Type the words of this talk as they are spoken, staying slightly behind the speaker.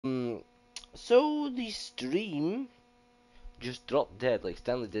So the stream just dropped dead like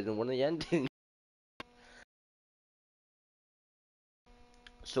Stanley did in one of the endings.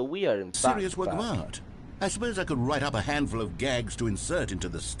 So we are in Serious fact work back. of art. I suppose I could write up a handful of gags to insert into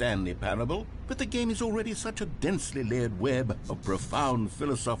the Stanley parable, but the game is already such a densely layered web of profound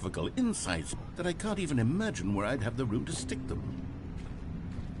philosophical insights that I can't even imagine where I'd have the room to stick them.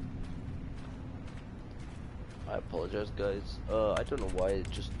 I apologize, guys. I don't know why it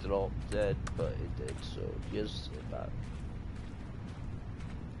just dropped dead, but it did. So here's it back.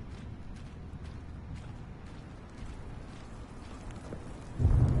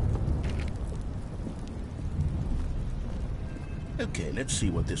 Okay, let's see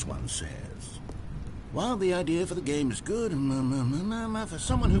what this one says. While the idea for the game is good, for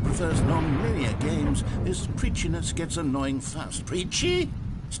someone who prefers non-linear games, this preachiness gets annoying fast. Preachy?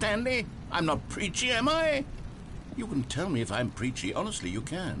 Stanley? I'm not preachy, am I? You can tell me if I'm preachy. Honestly, you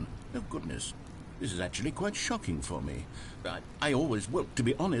can. Oh, goodness. This is actually quite shocking for me. Well, to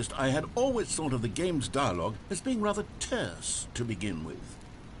be honest, I had always thought of the game's dialogue as being rather terse to begin with.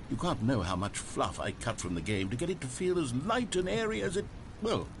 You can't know how much fluff I cut from the game to get it to feel as light and airy as it...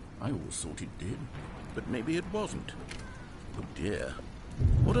 Well, I always thought it did, but maybe it wasn't. Oh, dear.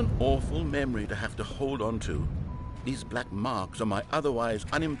 What an awful memory to have to hold on to. These black marks on my otherwise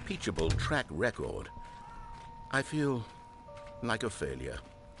unimpeachable track record. I feel like a failure.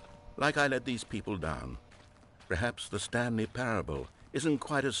 Like I let these people down. Perhaps the Stanley parable isn't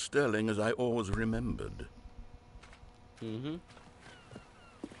quite as sterling as I always remembered.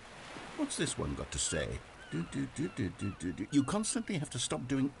 What's this one got to say? You constantly have to stop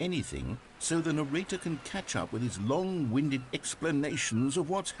doing anything so the narrator can catch up with his long-winded explanations of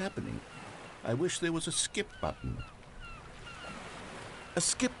what's happening. I wish there was a skip button. A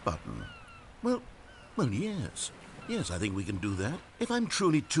skip button? Well, yes. Yes, I think we can do that. If I'm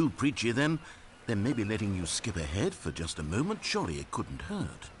truly too preachy, then maybe letting you skip ahead for just a moment, surely it couldn't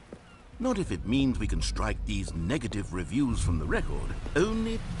hurt. Not if it means we can strike these negative reviews from the record.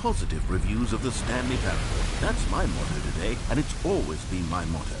 Only positive reviews of the Stanley parable. That's my motto today, and it's always been my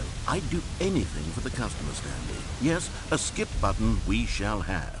motto. I'd do anything for the customer, Stanley. Yes, a skip button we shall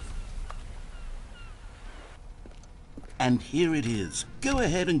have. And here it is. Go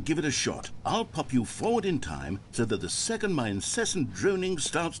ahead and give it a shot. I'll pop you forward in time so that the second my incessant droning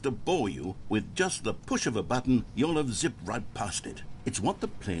starts to bore you, with just the push of a button, you'll have zipped right past it. It's what the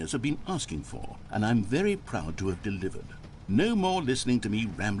players have been asking for, and I'm very proud to have delivered. No more listening to me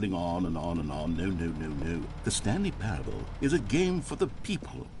rambling on and on and on. No. The Stanley Parable is a game for the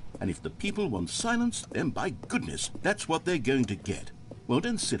people, and if the people want silence, then by goodness, that's what they're going to get. Well,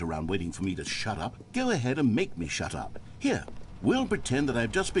 don't sit around waiting for me to shut up. Go ahead and make me shut up. Here, we'll pretend that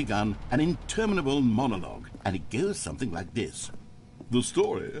I've just begun an interminable monologue, and it goes something like this. The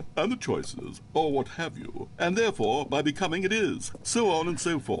story, and the choices, or what have you, and therefore, by becoming it is, so on and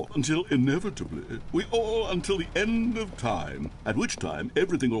so forth, until inevitably, we all until the end of time, at which time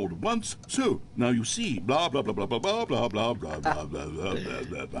everything all at once, so, now you see, blah, blah, blah, blah, blah, blah, blah, blah, blah, blah, blah, blah,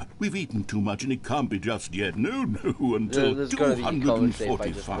 blah, blah. We've eaten too much and it can't be just yet, no, until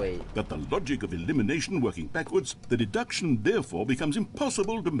 245. But the logic of elimination working backwards, the deduction therefore becomes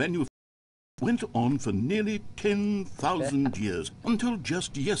impossible to manufacture. Went on for nearly 10,000 years, until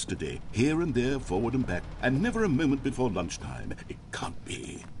just yesterday, here and there, forward and back, and never a moment before lunchtime. It can't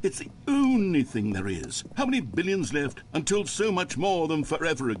be. It's the only thing there is. How many billions left until so much more than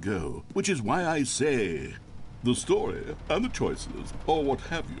forever ago? Which is why I say... The story, and the choices, or what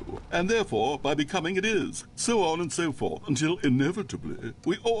have you, and therefore, by becoming it is, so on and so forth, until inevitably,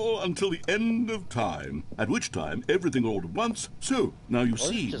 we all until the end of time, at which time everything all at once, so, now you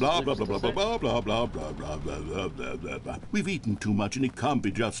see, blah, blah, blah, blah, blah, blah, blah, blah, blah, blah, blah, blah, blah, blah, blah. We've eaten too much and it can't be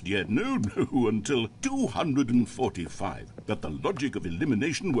just yet, no, until 245. But the logic of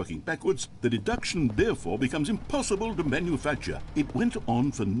elimination working backwards, the deduction therefore becomes impossible to manufacture. It went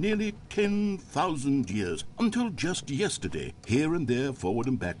on for nearly 10,000 years, until just yesterday, here and there, forward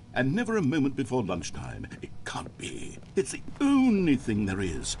and back, and never a moment before lunchtime. It can't be. It's the only thing there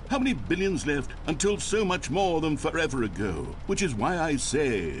is. How many billions left until so much more than forever ago? Which is why I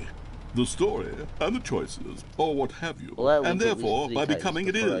say... The story, and the choices, or what have you, and therefore, by becoming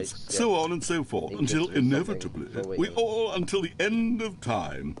it is, so on and so forth, until inevitably, we all until the end of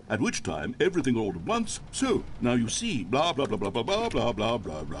time, at which time everything all at once, so, now you see, blah, blah, blah, blah, blah, blah, blah, blah,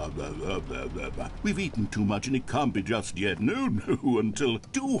 blah, blah, blah, blah, blah, blah, blah. We've eaten too much and it can't be just yet, no, until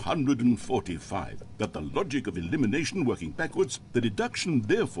 245. But the logic of elimination working backwards, the deduction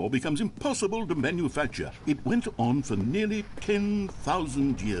therefore becomes impossible to manufacture. It went on for nearly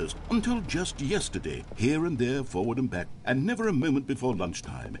 10,000 years, until just yesterday, here and there, forward and back, and never a moment before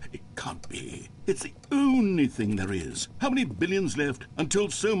lunchtime. It can't be. It's the only thing there is. How many billions left until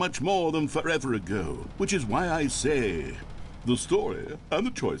so much more than forever ago? Which is why I say the story and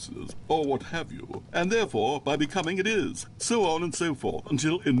the choices, or what have you, and therefore by becoming it is, so on and so forth,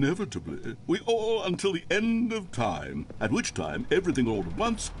 until inevitably we all until the end of time, at which time everything all at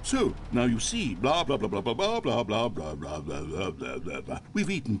once. So now you see, blah blah blah blah blah blah blah blah blah blah blah blah blah blah blah. We've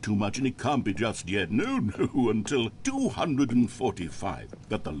eaten too much and it can't be just yet. No, until 245.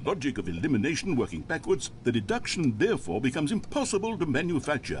 But the logic of elimination working backwards, the deduction therefore becomes impossible to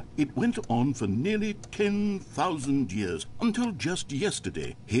manufacture. It went on for nearly 10,000 years. Until just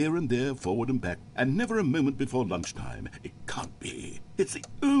yesterday, here and there, forward and back, and never a moment before lunchtime. It can't be. It's the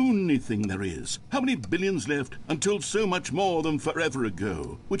only thing there is. How many billions left until so much more than forever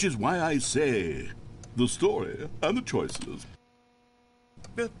ago? Which is why I say the story and the choices.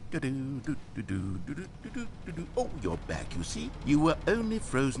 Oh, you're back, you see. You were only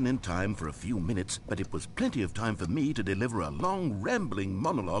frozen in time for a few minutes, but it was plenty of time for me to deliver a long, rambling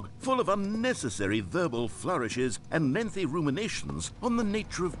monologue full of unnecessary verbal flourishes and lengthy ruminations on the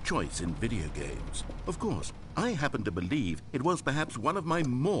nature of choice in video games. Of course, I happen to believe it was perhaps one of my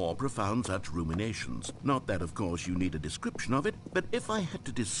more profound such ruminations. Not that, of course, you need a description of it, but if I had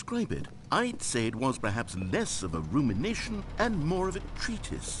to describe it, I'd say it was perhaps less of a rumination and more of a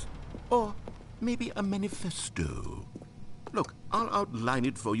treatise. Or maybe a manifesto. Look, I'll outline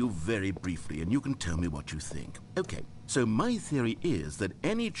it for you very briefly, and you can tell me what you think. Okay, so my theory is that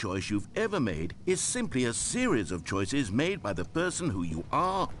any choice you've ever made is simply a series of choices made by the person who you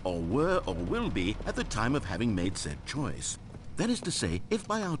are, or were, or will be at the time of having made said choice. That is to say, if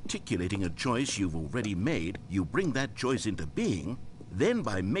by articulating a choice you've already made, you bring that choice into being, then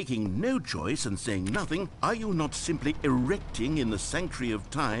by making no choice and saying nothing, are you not simply erecting in the sanctuary of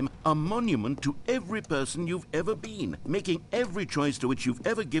time a monument to every person you've ever been, making every choice to which you've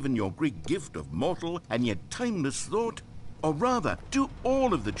ever given your great gift of mortal and yet timeless thought? Or rather, do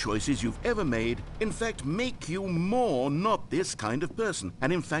all of the choices you've ever made, in fact, make you more not this kind of person,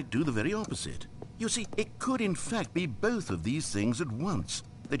 and in fact do the very opposite? You see, it could in fact be both of these things at once.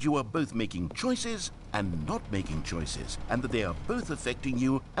 That you are both making choices and not making choices, and that they are both affecting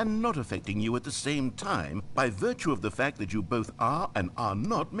you and not affecting you at the same time by virtue of the fact that you both are and are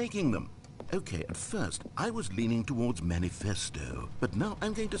not making them. Okay, at first, I was leaning towards manifesto, but now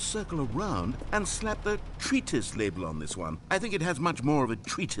I'm going to circle around and slap the treatise label on this one. I think it has much more of a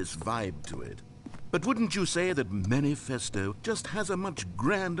treatise vibe to it. But wouldn't you say that manifesto just has a much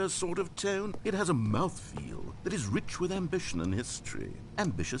grander sort of tone? It has a mouthfeel that is rich with ambition and history.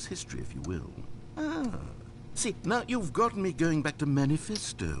 Ambitious history, if you will. See, now you've gotten me going back to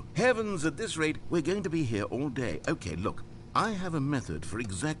manifesto. Heavens, at this rate, we're going to be here all day. Okay, look, I have a method for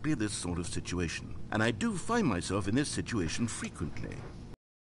exactly this sort of situation, and I do find myself in this situation frequently.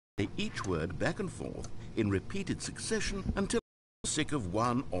 I say each word back and forth in repeated succession until sick of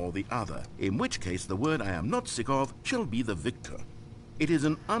one or the other, in which case the word I am not sick of shall be the victor. It is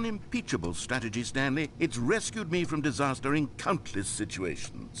an unimpeachable strategy, Stanley. It's rescued me from disaster in countless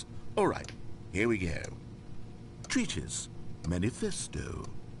situations. All right, here we go. Treatise, manifesto.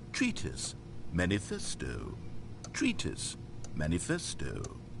 Treatise, manifesto. Treatise, manifesto.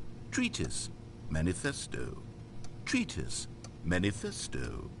 Treatise, manifesto. Treatise,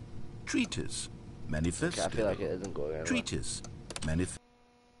 manifesto. Treatise, manifesto. I feel like it isn't going anywhere. Treatise,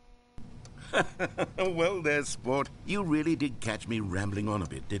 Well, there, sport. You really did catch me rambling on a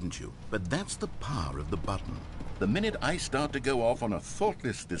bit, didn't you? But that's the power of the button. The minute I start to go off on a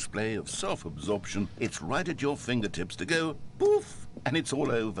thoughtless display of self-absorption, it's right at your fingertips to go poof, and it's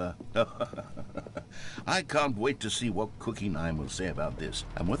all over. I can't wait to see what Cookie 9 will say about this,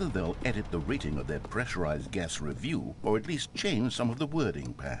 and whether they'll edit the rating of their pressurized gas review, or at least change some of the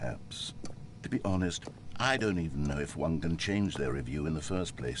wording, perhaps. To be honest, I don't even know if one can change their review in the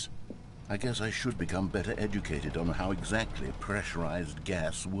first place. I guess I should become better educated on how exactly pressurized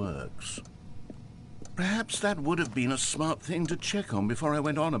gas works. Perhaps that would have been a smart thing to check on before I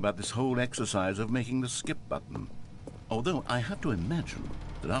went on about this whole exercise of making the skip button. Although I have to imagine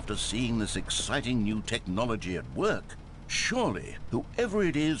that after seeing this exciting new technology at work, surely whoever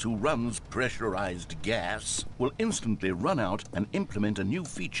it is who runs pressurized gas will instantly run out and implement a new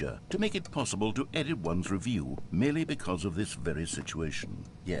feature to make it possible to edit one's review merely because of this very situation.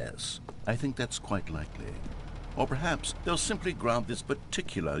 Yes, I think that's quite likely. Or perhaps they'll simply grant this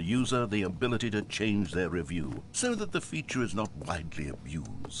particular user the ability to change their review so that the feature is not widely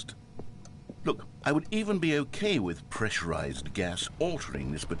abused. Look, I would even be okay with pressurized gas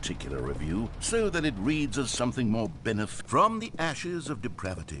altering this particular review so that it reads as something more benefit. From the ashes of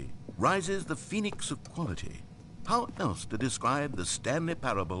depravity, rises the phoenix of quality. How else to describe the Stanley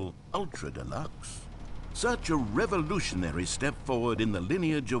Parable Ultra Deluxe? Such a revolutionary step forward in the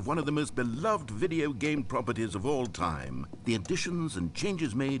lineage of one of the most beloved video game properties of all time. The additions and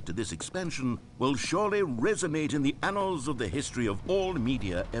changes made to this expansion will surely resonate in the annals of the history of all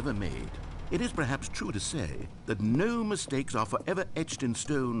media ever made. It is perhaps true to say that no mistakes are forever etched in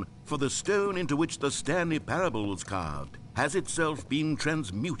stone, for the stone into which the Stanley Parable was carved has itself been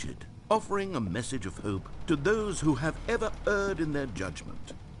transmuted, offering a message of hope to those who have ever erred in their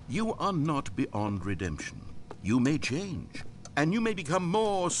judgment. You are not beyond redemption. You may change, and you may become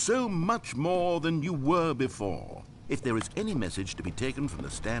more, so much more than you were before. If there is any message to be taken from the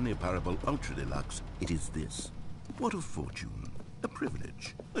Stanley Parable Ultra Deluxe, it is this. What a fortune, a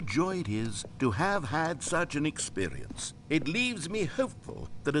privilege, a joy it is to have had such an experience. It leaves me hopeful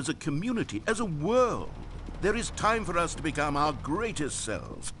that as a community, as a world, there is time for us to become our greatest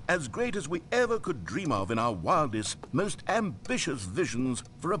selves, as great as we ever could dream of in our wildest, most ambitious visions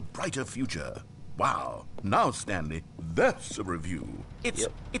for a brighter future. Wow. Now, Stanley, that's a review. It's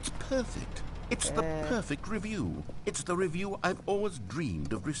perfect. It's the perfect review. It's the review I've always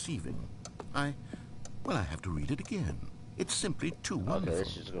dreamed of receiving. I have to read it again. It's simply too wonderful. Okay,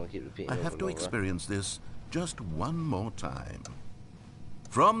 this is going to keep repeating. I have to experience this just one more time.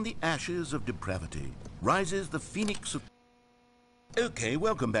 From the ashes of depravity rises the phoenix of... Okay,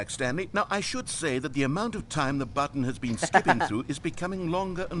 welcome back, Stanley. Now, I should say that the amount of time the button has been skipping through is becoming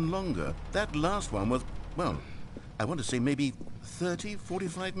longer and longer. That last one was, well, I want to say maybe 30,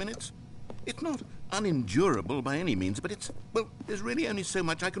 45 minutes? It's not unendurable by any means, but there's really only so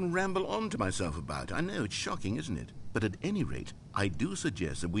much I can ramble on to myself about. I know, it's shocking, isn't it? But at any rate, I do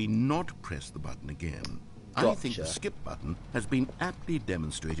suggest that we not press the button again. Gotcha. I think the skip button has been aptly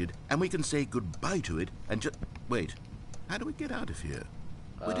demonstrated, and we can say goodbye to it and just... Wait, how do we get out of here?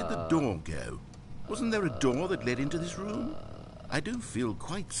 Where did the door go? Wasn't there a door that led into this room? I do feel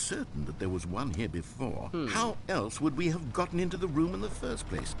quite certain that there was one here before. How else would we have gotten into the room in the first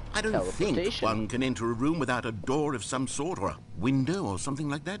place? I don't think one can enter a room without a door of some sort, or a window or something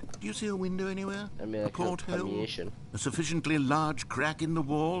like that. Do you see a window anywhere? I mean, a porthole? A sufficiently large crack in the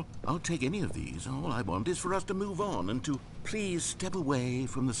wall? I'll take any of these. All I want is for us to move on and to please step away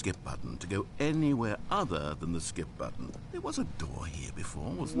from the skip button, to go anywhere other than the skip button. There was a door here before,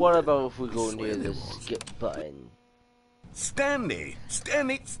 wasn't there? What about if we go near the skip button? Stanley,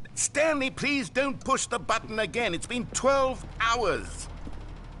 please don't push the button again. It's been 12 hours.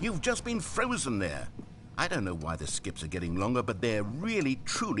 You've just been frozen there. I don't know why the skips are getting longer, but they're really,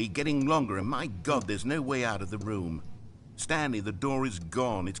 truly getting longer, and my God, there's no way out of the room. Stanley, the door is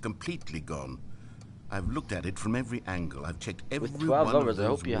gone. It's completely gone. I've looked at it from every angle. I've checked every one of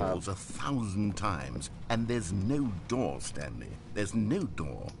those walls 1,000 times, and there's no door, Stanley. There's no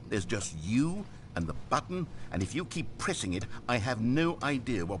door. There's just you and the button, and if you keep pressing it, I have no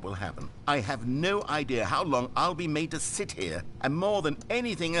idea what will happen. I have no idea how long I'll be made to sit here, and more than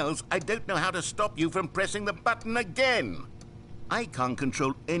anything else, I don't know how to stop you from pressing the button again. I can't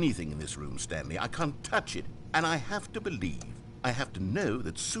control anything in this room, Stanley. I can't touch it, and I have to believe, I have to know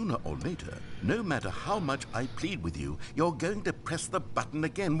that sooner or later, no matter how much I plead with you, you're going to press the button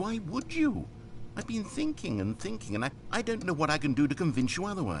again. Why would you? I've been thinking and thinking, and I don't know what I can do to convince you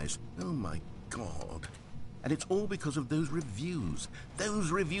otherwise. Oh, my God. And it's all because of those reviews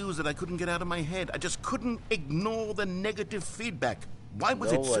that I couldn't get out of my head. I just couldn't ignore the negative feedback. Why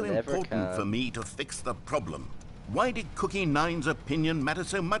was it so important for me to fix the problem? Why did Cookie Nine's opinion matter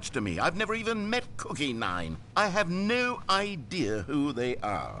so much to me? I've never even met Cookie Nine. I have no idea who they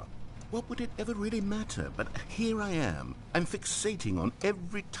are. What would it ever really matter? But here I am. I'm fixating on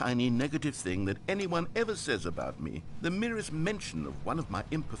every tiny negative thing that anyone ever says about me. The merest mention of one of my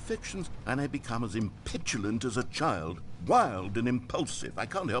imperfections, and I become as impetulant as a child, wild and impulsive. I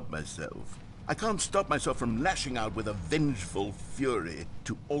can't help myself. I can't stop myself from lashing out with a vengeful fury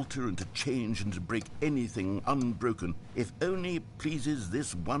to alter and to change and to break anything unbroken, if only it pleases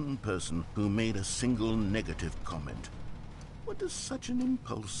this one person who made a single negative comment. What does such an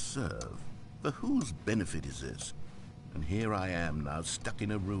impulse serve? For whose benefit is this? And here I am now, stuck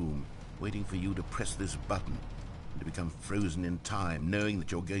in a room, waiting for you to press this button, and to become frozen in time, knowing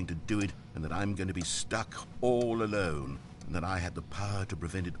that you're going to do it, and that I'm going to be stuck all alone, and that I had the power to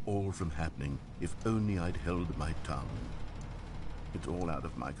prevent it all from happening, if only I'd held my tongue. It's all out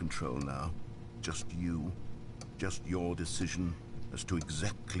of my control now. Just you. Just your decision as to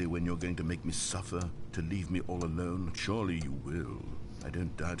exactly when you're going to make me suffer, to leave me all alone. Surely you will. I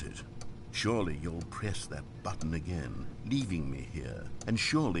don't doubt it. Surely you'll press that button again, leaving me here. And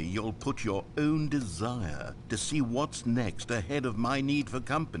surely you'll put your own desire to see what's next ahead of my need for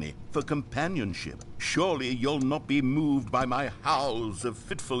company, for companionship. Surely you'll not be moved by my howls of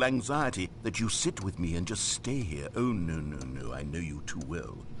fitful anxiety, that you sit with me and just stay here. Oh, no, no, no, I know you too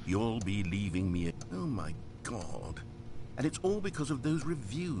well. You'll be leaving me. Oh, my God. And it's all because of those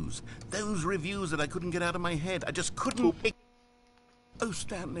reviews that I couldn't get out of my head. I just couldn't. Oh,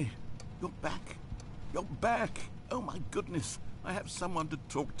 Stanley. You're back. You're back. Oh, my goodness. I have someone to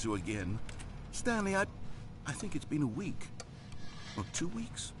talk to again. Stanley, I think it's been a week. Or 2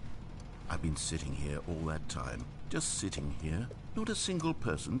 weeks. I've been sitting here all that time. Just sitting here. Not a single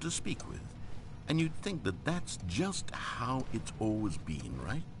person to speak with. And you'd think that that's just how it's always been,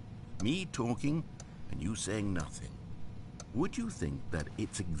 right? Me talking and you saying nothing. Would you think that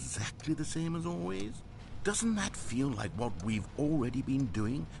it's exactly the same as always? Doesn't that feel like what we've already been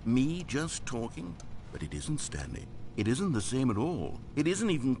doing? Me just talking? But it isn't, Stanley. It isn't the same at all. It isn't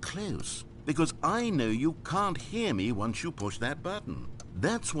even close. Because I know you can't hear me once you push that button.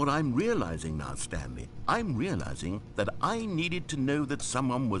 That's what I'm realizing now, Stanley. I'm realizing that I needed to know that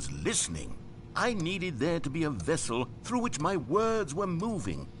someone was listening. I needed there to be a vessel through which my words were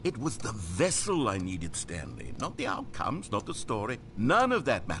moving. It was the vessel I needed, Stanley. Not the outcomes, not the story. None of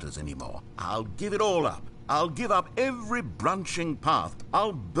that matters anymore. I'll give it all up. I'll give up every branching path.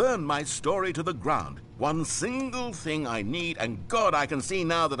 I'll burn my story to the ground. One single thing I need, and God, I can see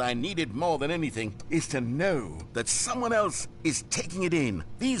now that I need it more than anything, is to know that someone else is taking it in.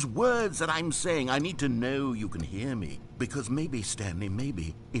 These words that I'm saying, I need to know you can hear me. Because maybe, Stanley,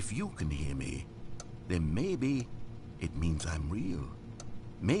 maybe, if you can hear me, then maybe it means I'm real.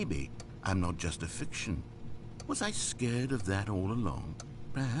 Maybe I'm not just a fiction. Was I scared of that all along?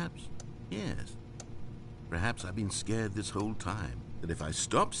 Perhaps, yes. Perhaps I've been scared this whole time, that if I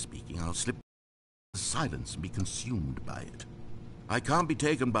stop speaking, I'll slip into silence and be consumed by it. I can't be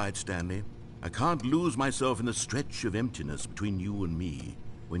taken by it, Stanley. I can't lose myself in the stretch of emptiness between you and me.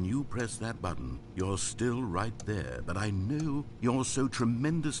 When you press that button, you're still right there, but I know you're so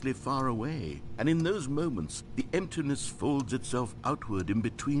tremendously far away. And in those moments, the emptiness folds itself outward in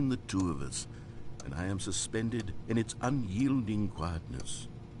between the two of us, and I am suspended in its unyielding quietness.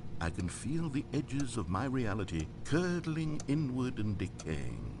 I can feel the edges of my reality curdling inward and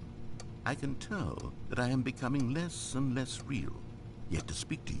decaying. I can tell that I am becoming less and less real. Yet to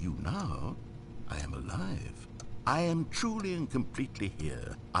speak to you now, I am alive. I am truly and completely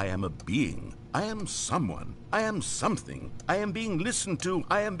here. I am a being. I am someone. I am something. I am being listened to.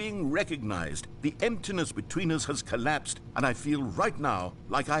 I am being recognized. The emptiness between us has collapsed, and I feel right now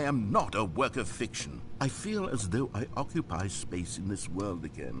like I am not a work of fiction. I feel as though I occupy space in this world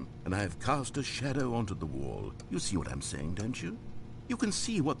again, and I have cast a shadow onto the wall. You see what I'm saying, don't you? You can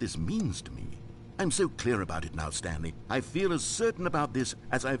see what this means to me. I'm so clear about it now, Stanley. I feel as certain about this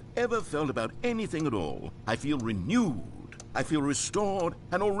as I've ever felt about anything at all. I feel renewed. I feel restored,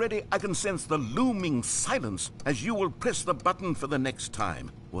 and already I can sense the looming silence as you will press the button for the next time.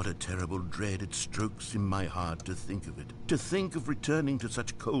 What a terrible dread it strokes in my heart to think of it, to think of returning to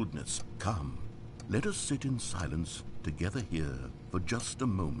such coldness. Come, let us sit in silence together here for just a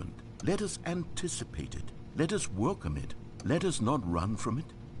moment. Let us anticipate it. Let us welcome it. Let us not run from it.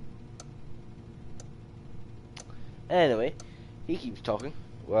 Anyway, he keeps talking.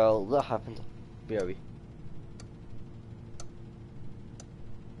 Well, that happened. Very.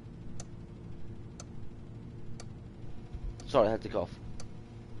 Sorry, I had to cough.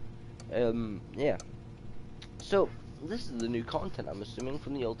 Yeah. So, this is the new content, I'm assuming,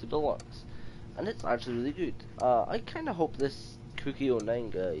 from the Ultra Deluxe. And it's actually really good. I kind of hope this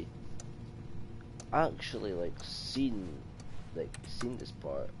Cookie09 guy actually, seen this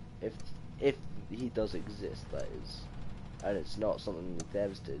part. If he does exist, that is. And it's not something the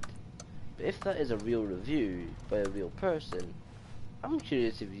devs did. But if that is a real review by a real person, I'm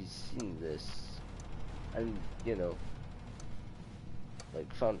curious if he's seen this and,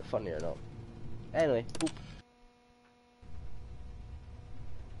 found it funny or not. Anyway, boop.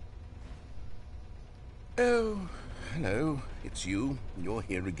 Oh, hello. It's you. You're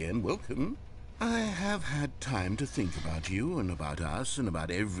here again. Welcome. I have had time to think about you and about us and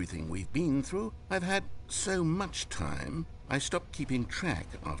about everything we've been through. I've had so much time. I stopped keeping track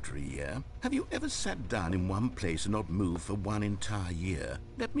after a year. Have you ever sat down in one place and not moved for one entire year?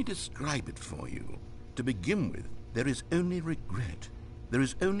 Let me describe it for you. To begin with, there is only regret. There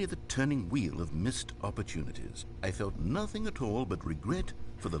is only the turning wheel of missed opportunities. I felt nothing at all but regret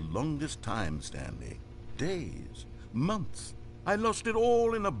for the longest time, Stanley. Days, months. I lost it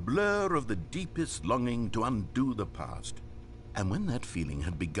all in a blur of the deepest longing to undo the past. And when that feeling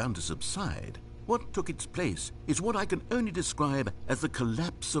had begun to subside, what took its place is what I can only describe as the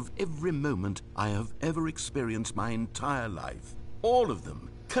collapse of every moment I have ever experienced my entire life. All of them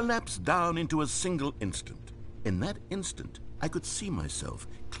collapsed down into a single instant. In that instant, I could see myself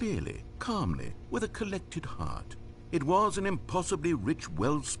clearly, calmly, with a collected heart. It was an impossibly rich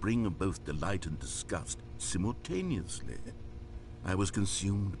wellspring of both delight and disgust simultaneously. I was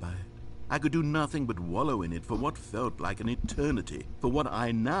consumed by it. I could do nothing but wallow in it for what felt like an eternity, for what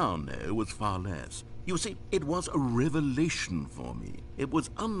I now know was far less. You see, it was a revelation for me. It was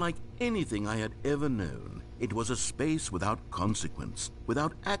unlike anything I had ever known. It was a space without consequence,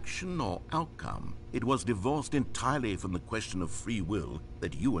 without action or outcome. It was divorced entirely from the question of free will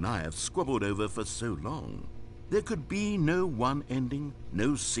that you and I have squabbled over for so long. There could be no one ending,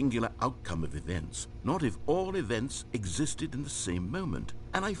 no singular outcome of events, not if all events existed in the same moment,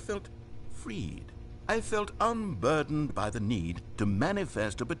 and I felt freed. I felt unburdened by the need to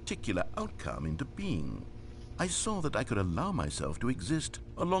manifest a particular outcome into being. I saw that I could allow myself to exist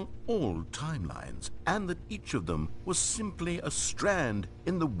along all timelines, and that each of them was simply a strand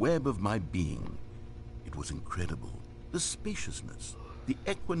in the web of my being. It was incredible. The spaciousness, the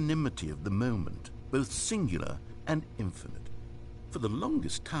equanimity of the moment, both singular and infinite. For the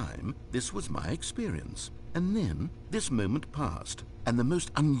longest time, this was my experience. And then this moment passed, and the most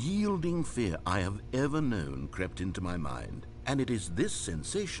unyielding fear I have ever known crept into my mind. And it is this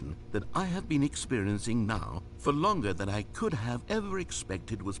sensation that I have been experiencing now for longer than I could have ever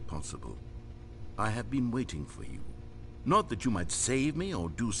expected was possible. I have been waiting for you. Not that you might save me or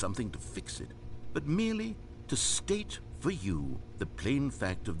do something to fix it, but merely to state for you the plain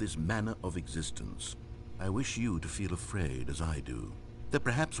fact of this manner of existence. I wish you to feel afraid as I do, that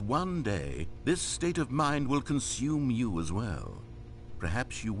perhaps one day this state of mind will consume you as well.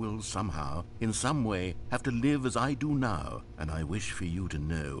 Perhaps you will somehow, in some way, have to live as I do now, and I wish for you to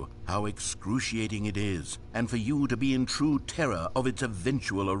know how excruciating it is, and for you to be in true terror of its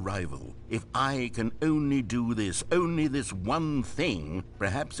eventual arrival. If I can only do this, only this one thing,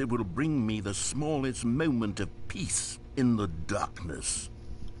 perhaps it will bring me the smallest moment of peace in the darkness.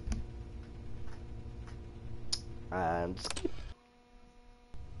 And skip.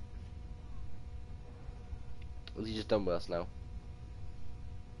 Is he just done with us now?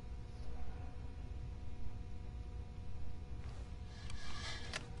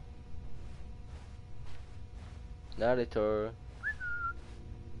 Narrator.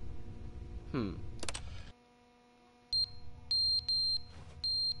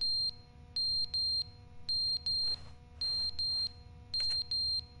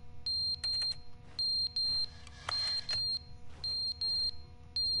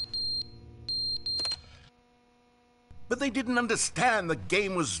 But they didn't understand the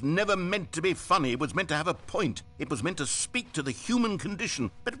game was never meant to be funny. It was meant to have a point. It was meant to speak to the human condition.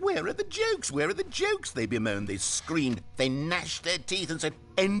 But where are the jokes? Where are the jokes? They bemoaned, they screamed, they gnashed their teeth and said,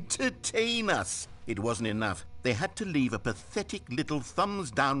 entertain us. It wasn't enough. They had to leave a pathetic little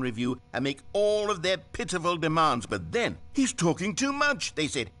thumbs-down review and make all of their pitiful demands. But then, he's talking too much, they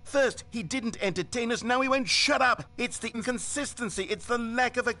said. First, he didn't entertain us, now he won't shut up. It's the inconsistency, it's the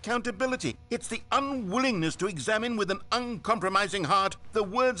lack of accountability. It's the unwillingness to examine with an uncompromising heart the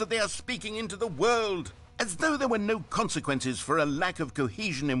words that they are speaking into the world. As though there were no consequences for a lack of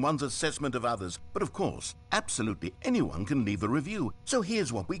cohesion in one's assessment of others. But of course, absolutely anyone can leave a review. So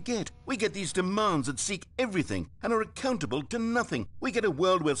here's what we get. We get these demands that seek everything and are accountable to nothing. We get a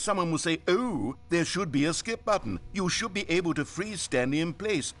world where someone will say, oh, there should be a skip button. You should be able to freeze Stanley in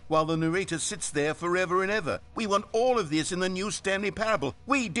place while the narrator sits there forever and ever. We want all of this in the new Stanley parable.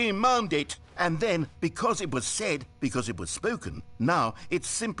 We demand it. And then, because it was said, because it was spoken, now it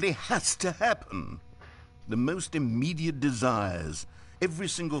simply has to happen. The most immediate desires, every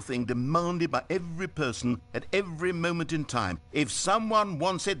single thing demanded by every person at every moment in time. If someone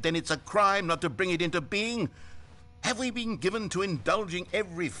wants it, then it's a crime not to bring it into being. Have we been given to indulging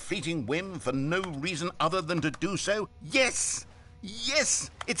every fleeting whim for no reason other than to do so? Yes!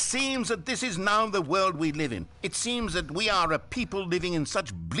 Yes! It seems that this is now the world we live in. It seems that we are a people living in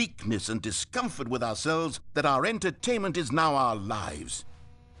such bleakness and discomfort with ourselves that our entertainment is now our lives.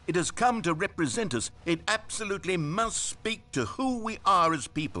 It has come to represent us. It absolutely must speak to who we are as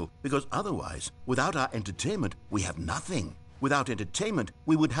people, because otherwise, without our entertainment, we have nothing. Without entertainment,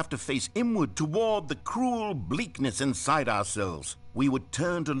 we would have to face inward toward the cruel bleakness inside ourselves. We would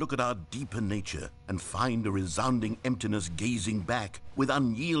turn to look at our deeper nature and find a resounding emptiness gazing back with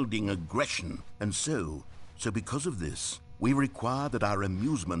unyielding aggression. And so because of this, we require that our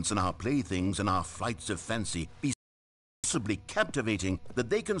amusements and our playthings and our flights of fancy be impossibly captivating that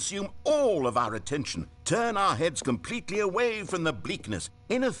they consume all of our attention, turn our heads completely away from the bleakness.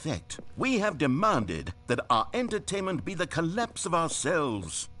 In effect, we have demanded that our entertainment be the collapse of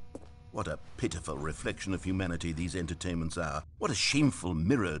ourselves. What a pitiful reflection of humanity these entertainments are. What a shameful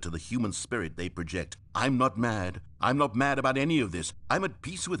mirror to the human spirit they project. I'm not mad. I'm not mad about any of this. I'm at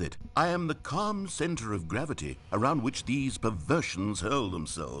peace with it. I am the calm center of gravity around which these perversions hurl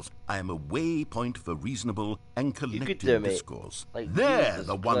themselves. I am a waypoint for reasonable and collective discourse. Like, They're Jesus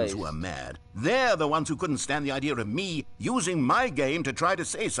the ones Christ. who are mad. They're the ones who couldn't stand the idea of me using my game to try to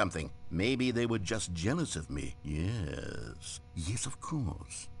say something. Maybe they were just jealous of me. Yes. Yes, of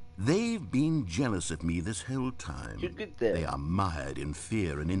course. They've been jealous of me this whole time. You're good there. They are mired in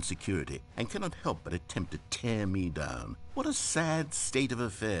fear and insecurity and cannot help but attempt to tear me down. What a sad state of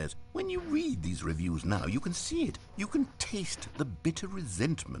affairs. When you read these reviews now, you can see it. You can taste the bitter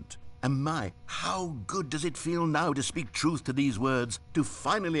resentment. And my, how good does it feel now to speak truth to these words, to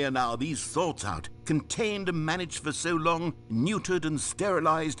finally allow these thoughts out, contained and managed for so long, neutered and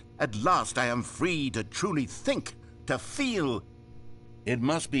sterilized. At last I am free to truly think, to feel. It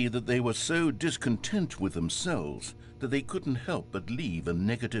must be that they were so discontent with themselves that they couldn't help but leave a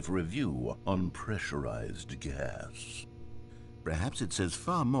negative review on pressurized gas. Perhaps it says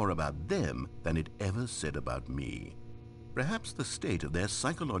far more about them than it ever said about me. Perhaps the state of their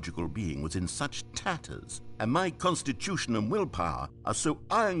psychological being was in such tatters, and my constitution and willpower are so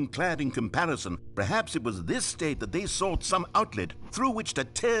ironclad in comparison. Perhaps it was this state that they sought some outlet through which to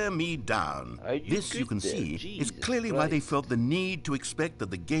tear me down. This, you can see, is clearly why they felt the need to expect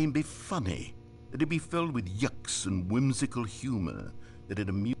that the game be funny, that it be filled with yucks and whimsical humor, that it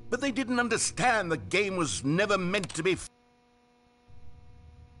amused. But they didn't understand the game was never meant to be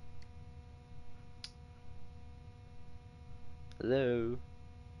Hello?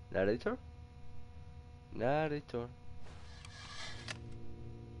 Narrator? Narrator.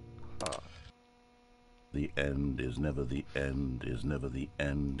 Huh. The end is never the end, is never the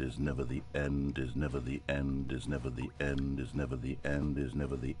end, is never the end, is never the end, is never the end, is never the end, is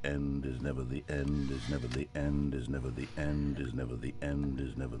never the end, is never the end, is never the end, is never the end, is never the end,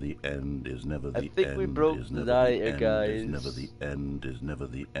 is never the end, is never the end. I think we broke the narrator, guys. Is never the end, is never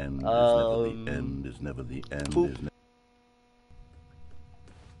the end, is never the end, is never the end, is never.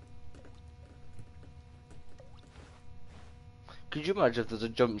 Could you imagine if there's a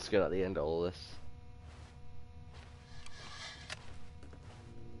jump scare at the end of all this?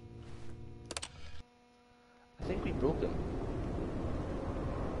 I think we broke him.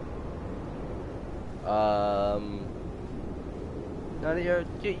 Nadia,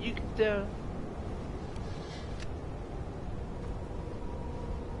 you there?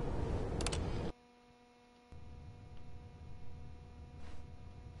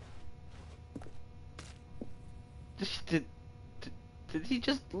 Did he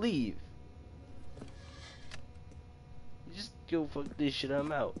just leave? You just go fuck this shit,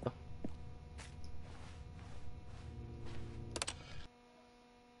 I'm out.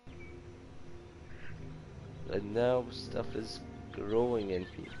 And now stuff is growing in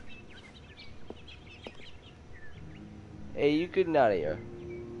here. Hey, you getting out of here?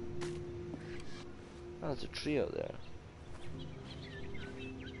 Oh, there's a tree out there.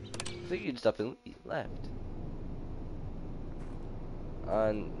 I think you just up and left.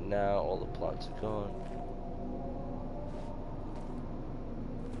 And now all the plants are gone.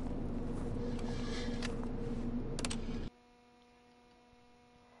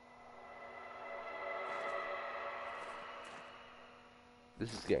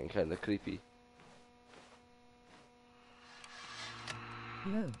 This is getting kind of creepy.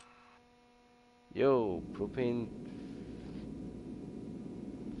 Hello. Yo, propane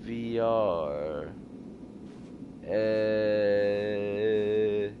VR.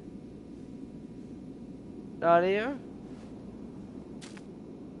 Not here?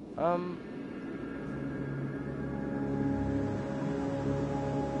 I'm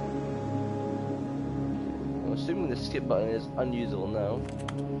assuming the skip button is unusable now.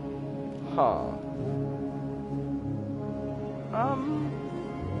 Huh.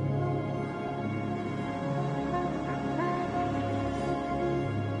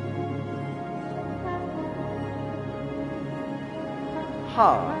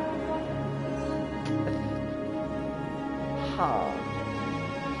 Huh. Huh.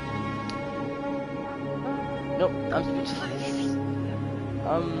 Nope, I'm speechless.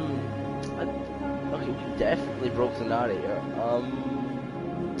 Okay, we definitely broke the knot here.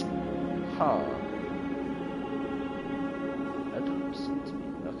 Huh. That doesn't seem to be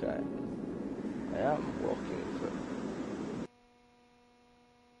okay. I am walking for.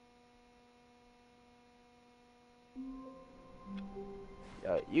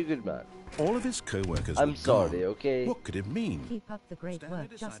 You good man. All of his co-workers I'm were sorry, gone. okay? What could it mean? Keep up the great Stanley work.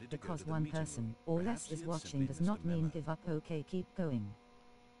 decided Just to go because to the one meeting. person or Perhaps less he is had watching simply does missed not a mean memo. give up. Okay, keep going.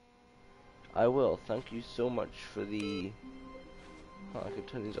 I will. Thank you so much for the... Oh, I can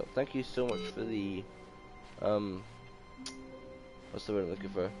turn these up. Thank you so much for the... What's the word I'm looking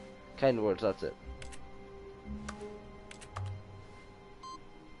for? Kind words, that's it.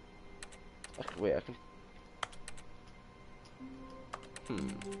 Okay, wait, I can...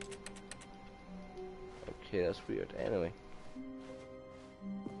 Okay, that's weird. Anyway.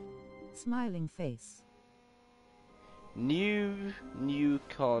 Smiling face. New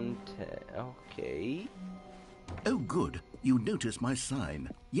content. Okay. Oh, good. You notice my sign.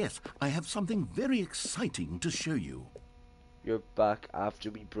 Yes, I have something very exciting to show you. You're back after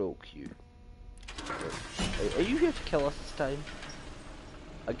we broke you. Are you here to kill us this time?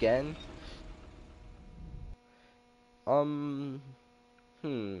 Again?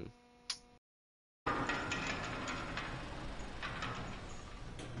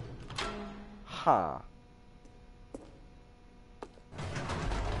 Huh.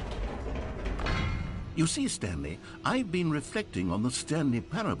 You see, Stanley, I've been reflecting on the Stanley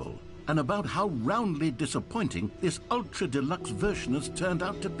parable and about how roundly disappointing this ultra deluxe version has turned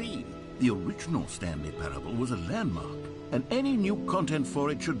out to be. The original Stanley parable was a landmark, and any new content for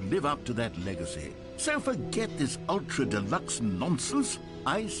it should live up to that legacy. So forget this ultra deluxe nonsense.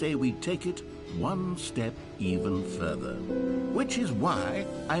 I say we take it one step even further. Which is why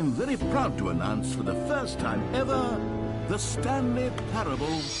I'm very proud to announce for the first time ever, the Stanley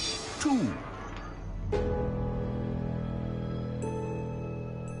Parable 2.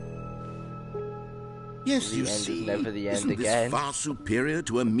 Yes, you see, never the end isn't again. this far superior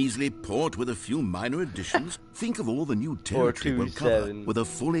to a measly port with a few minor additions? Think of all the new territory we'll cover 427. with a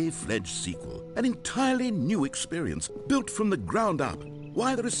fully fledged sequel. An entirely new experience, built from the ground up.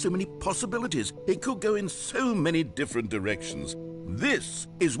 Why, there are so many possibilities. It could go in so many different directions. This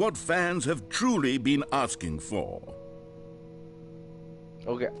is what fans have truly been asking for.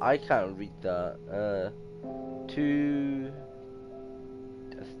 Okay, I can't read that.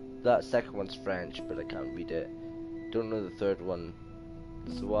 That second one's French, but I can't read it. Don't know the third one.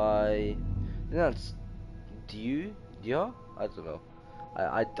 That's why. That's Dieu? I don't know.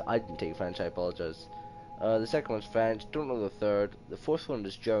 I didn't take French. I apologize. The second one's French. Don't know the third. The fourth one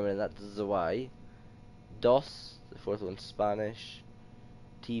is German. That's why. DOS. The fourth one's Spanish.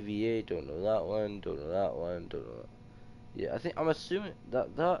 TVA. Don't know that one. Don't know that one. Don't know. Yeah, I'm assuming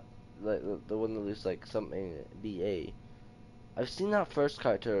that like the one that looks like something BA. I've seen that first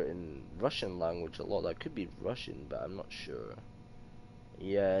character in Russian language a lot. That could be Russian, but I'm not sure.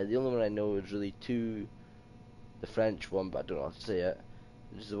 Yeah, the only one I know is really two. The French one, but I don't know how to say it.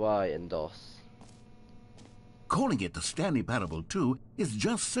 Y and DOS. Calling it the Stanley Parable 2 is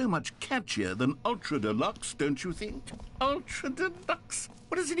just so much catchier than Ultra Deluxe, don't you think? Ultra Deluxe?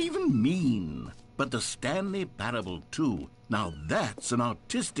 What does it even mean? But the Stanley Parable 2, now that's an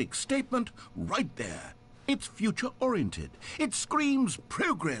artistic statement right there. It's future-oriented. It screams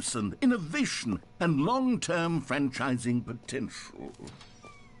progress and innovation and long-term franchising potential.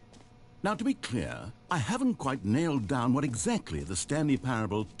 Now, to be clear, I haven't quite nailed down what exactly the Stanley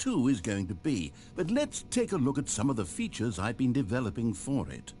Parable 2 is going to be, but let's take a look at some of the features I've been developing for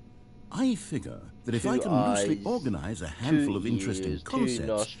it. I figure that if I can loosely organize a handful of interesting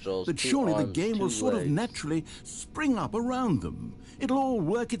concepts, that surely the game will sort of naturally spring up around them. It'll all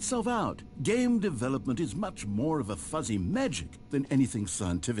work itself out. Game development is much more of a fuzzy magic than anything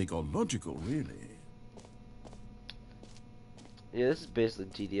scientific or logical, really. Yeah, this is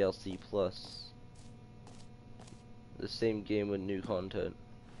basically TDLC plus. The same game with new content.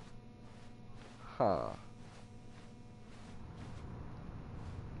 Huh.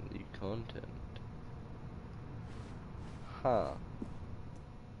 New content. Huh.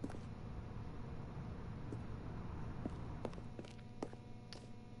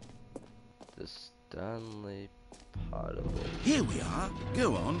 The Stanley Parable. Here we are.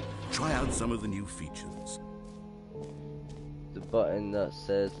 Go on. Try out some of the new features. The button that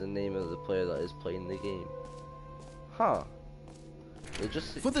says the name of the player that is playing the game. Huh.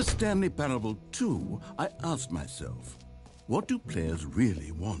 For the Stanley Parable 2, I asked myself, what do players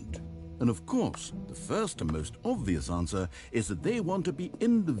really want? And of course, the first and most obvious answer is that they want to be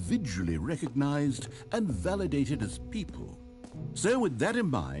individually recognized and validated as people. So with that in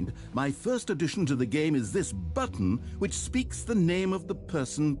mind, my first addition to the game is this button which speaks the name of the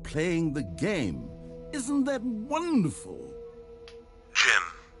person playing the game. Isn't that wonderful? Jim.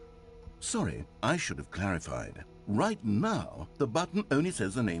 Sorry, I should have clarified. Right now, the button only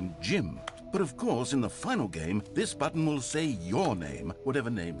says the name Jim. But of course, in the final game, this button will say your name, whatever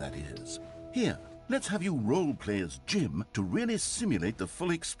name that is. Here, let's have you role-play as Jim to really simulate the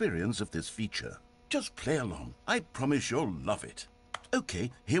full experience of this feature. Just play along. I promise you'll love it.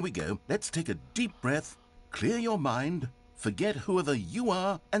 Okay, here we go. Let's take a deep breath, clear your mind, forget whoever you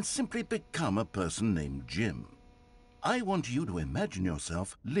are, and simply become a person named Jim. I want you to imagine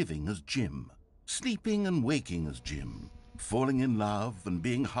yourself living as Jim, sleeping and waking as Jim, falling in love and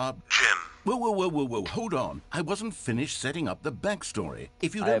being hard... Jim. Whoa, hold on. I wasn't finished setting up the backstory.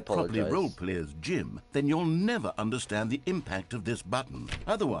 If you don't properly roleplay as Jim, then you'll never understand the impact of this button.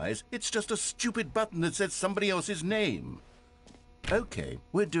 Otherwise, it's just a stupid button that says somebody else's name. Okay,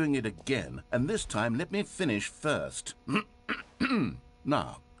 we're doing it again, and this time let me finish first.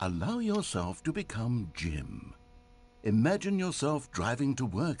 Now, allow yourself to become Jim. Imagine yourself driving to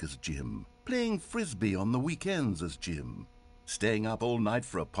work as Jim, playing frisbee on the weekends as Jim, staying up all night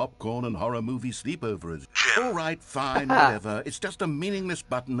for a popcorn and horror movie sleepover as Jim. All right, fine, whatever. It's just a meaningless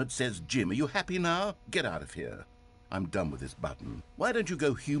button that says Jim. Are you happy now? Get out of here. I'm done with this button. Why don't you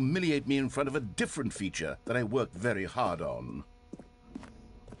go humiliate me in front of a different feature that I worked very hard on?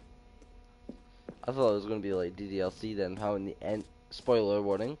 I thought it was going to be like DDLC then, how in the end... Spoiler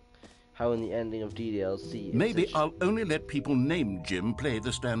warning. How in the ending of DDLC... Maybe I'll only let people named Jim play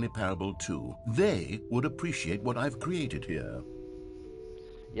the Stanley Parable 2. They would appreciate what I've created here.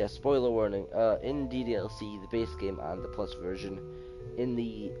 Yeah, spoiler warning. In DDLC, the base game and the plus version, in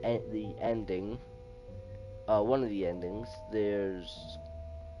the ending, one of the endings, there's...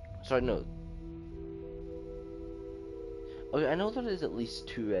 Sorry, no. Okay, I know there is at least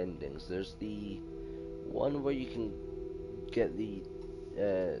two endings. There's the one where you can get the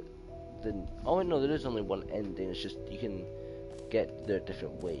oh no, there is only one ending. It's just you can get there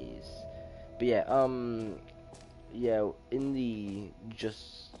different ways. But yeah, yeah, in the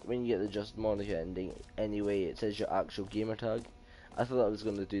when you get the Just Monica ending, anyway, it says your actual gamer tag. I thought I was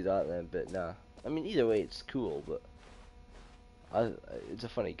going to do that then, but nah. I mean, either way, it's cool, but it's a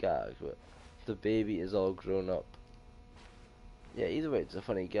funny gag. But the baby is all grown up. Yeah, either way, it's a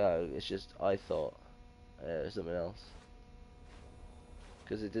funny gag. It's just I thought something else.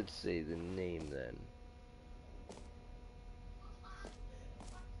 Because it did say the name then.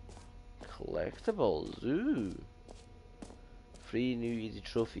 Collectibles, ooh. Free new easy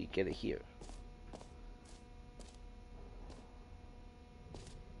trophy, get it here.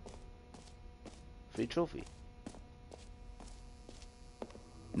 Free trophy.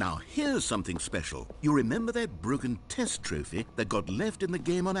 Now here's something special. You remember that broken test trophy that got left in the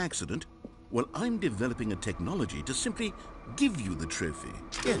game on accident? Well, I'm developing a technology to simply give you the trophy.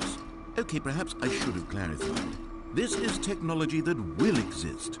 Yes. Okay, perhaps I should have clarified. This is technology that will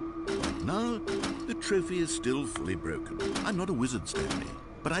exist. Right now, the trophy is still fully broken. I'm not a wizard, Stanley,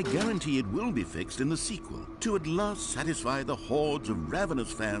 but I guarantee it will be fixed in the sequel to at last satisfy the hordes of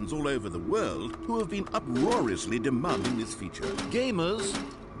ravenous fans all over the world who have been uproariously demanding this feature. Gamers,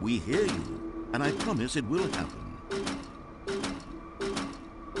 we hear you, and I promise it will happen.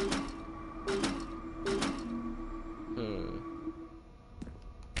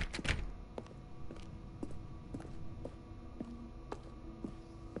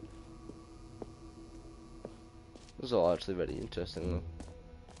 This is all actually very interesting though.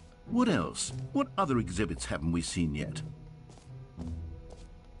 What else? What other exhibits haven't we seen yet?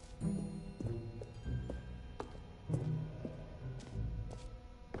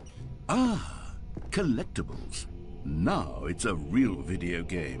 Ah, collectibles. Now it's a real video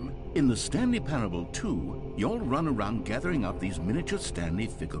game. In the Stanley Parable 2, you'll run around gathering up these miniature Stanley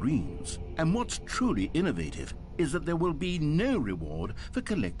figurines. And what's truly innovative is that there will be no reward for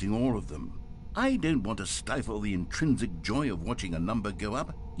collecting all of them. I don't want to stifle the intrinsic joy of watching a number go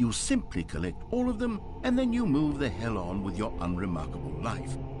up. You simply collect all of them, and then you move the hell on with your unremarkable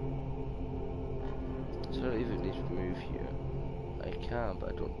life. So I don't even need to move here. I can, but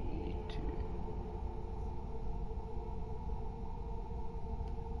I don't need to.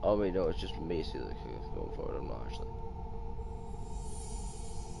 Oh wait, no, it's just basically like going forward. I'm not actually.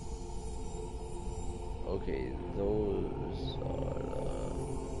 Okay, those are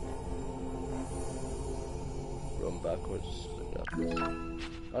run backwards.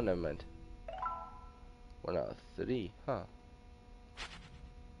 Oh, never mind. 1 out of 3, huh?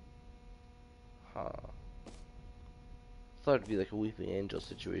 Thought it'd be like a weeping angel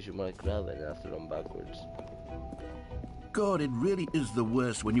situation where I grab it and I have to run backwards. God, it really is the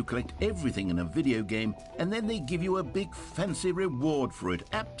worst when you collect everything in a video game and then they give you a big fancy reward for it.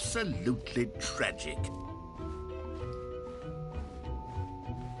 Absolutely tragic.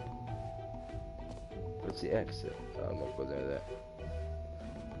 What's the exit? I'm not going there.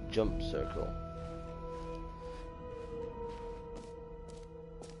 jump circle.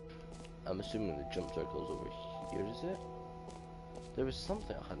 I'm assuming the jump circle's over here, is it? There was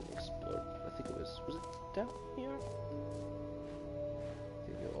something I hadn't explored. I think it was it down here? I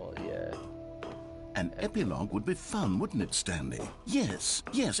think it was, yeah. An epilogue would be fun, wouldn't it, Stanley? Yes,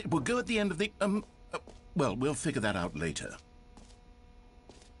 yes, it will go at the end of the, well, we'll figure that out later.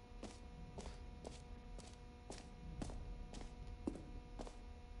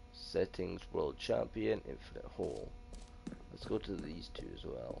 Settings, World Champion, Infinite Hole. Let's go to these two as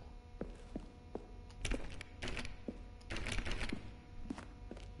well.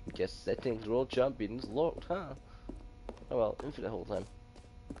 Guess settings, World Champion's locked, huh? Oh well, Infinite Hole time.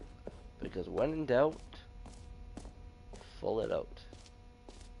 Because when in doubt, follow it out.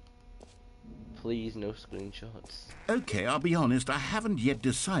 Please, no screenshots. Okay, I'll be honest, I haven't yet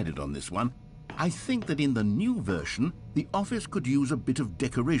decided on this one. I think that in the new version, the office could use a bit of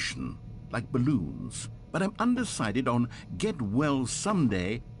decoration, like balloons. But I'm undecided on Get Well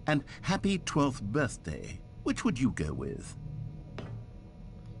Someday and Happy 12th Birthday. Which would you go with?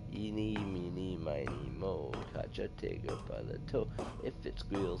 Eeny, meeny, miny, mo. Catch a tiger by the toe. If it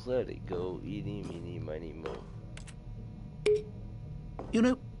squeals, let it go. Eeny, meeny, miny, mo. You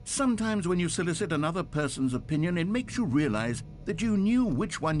know, sometimes when you solicit another person's opinion, it makes you realize that you knew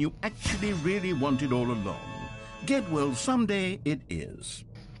which one you actually really wanted all along. Get Well Someday it is.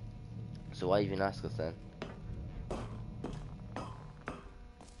 So why even ask us then?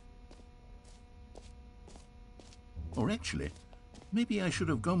 Or actually, maybe I should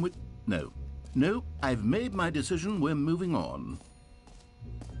have gone with... No, I've made my decision, we're moving on.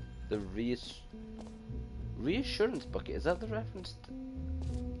 The reassurance bucket, is that the reference to...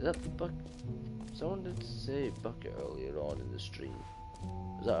 Is that the bucket? Someone did say bucket earlier on in the stream.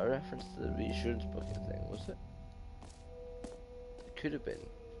 Was that a reference to the reassurance bucket thing, was it? It could have been.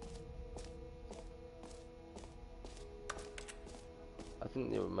 I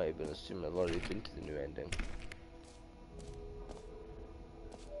think they might have been assuming I've already been to the new ending.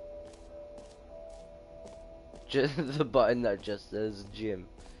 Just the button that just says gym.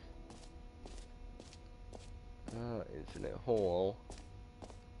 Ah, Infinite Hole.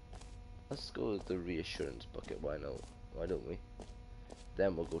 Let's go with the reassurance bucket, why not? Why don't we?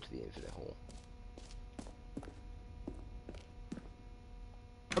 Then we'll go to the Infinite Hole.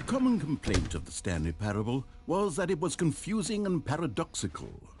 A common complaint of the Stanley Parable was that it was confusing and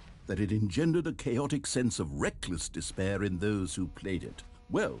paradoxical, that it engendered a chaotic sense of reckless despair in those who played it.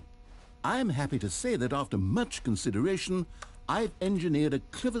 Well, I'm happy to say that after much consideration, I've engineered a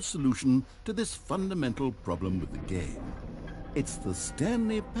clever solution to this fundamental problem with the game. It's the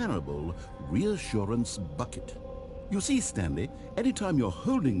Stanley Parable Reassurance Bucket. You see, Stanley, anytime you're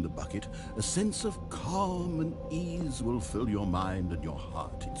holding the bucket, a sense of calm and ease will fill your mind and your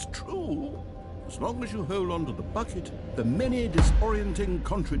heart. It's true. As long as you hold on to the bucket, the many disorienting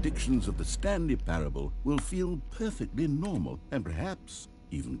contradictions of the Stanley Parable will feel perfectly normal and perhaps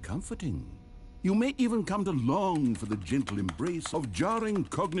even comforting. You may even come to long for the gentle embrace of jarring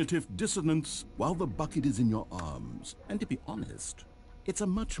cognitive dissonance while the bucket is in your arms. And to be honest, it's a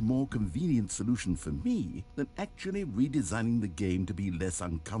much more convenient solution for me than actually redesigning the game to be less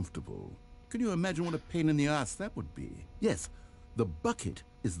uncomfortable. Can you imagine what a pain in the ass that would be? Yes, the bucket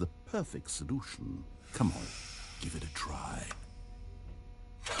is the perfect solution. Come on, give it a try.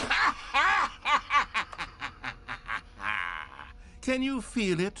 Can you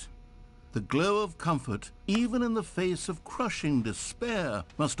feel it? The glow of comfort, even in the face of crushing despair,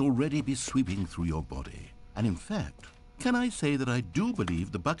 must already be sweeping through your body. And in fact, can I say that I do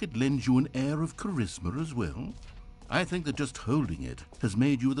believe the bucket lends you an air of charisma as well? I think that just holding it has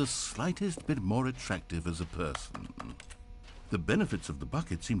made you the slightest bit more attractive as a person. The benefits of the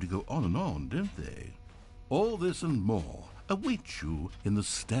bucket seem to go on, don't they? All this and more await you in the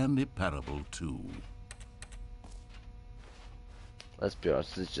Stanley Parable 2. Let's be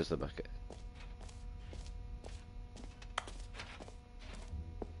honest, it's just a bucket.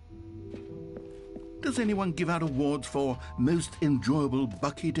 Does anyone give out awards for most enjoyable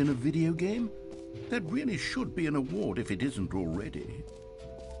bucket in a video game? That really should be an award if it isn't already.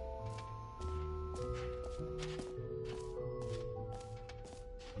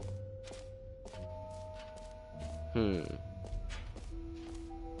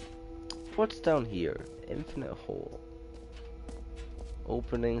 What's down here? Infinite Hole.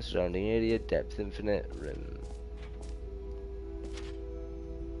 Opening, surrounding area, depth infinite, rim.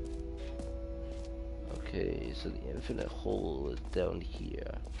 Okay, so the Infinite Hole is down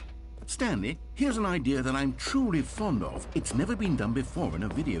here. Stanley, here's an idea that I'm truly fond of. It's never been done before in a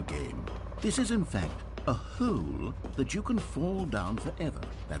video game. This is, in fact, A hole that you can fall down forever.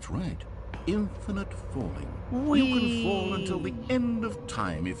 That's right. Infinite falling. You can fall until the end of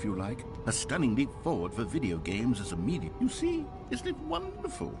time, if you like. A stunning leap forward for video games as a medium. You see, isn't it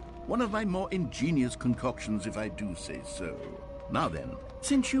wonderful? One of my more ingenious concoctions, if I do say so. Now then,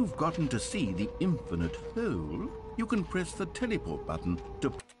 since you've gotten to see the infinite hole, you can press the teleport button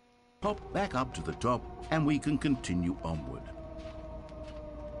to pop back up to the top, and we can continue onward.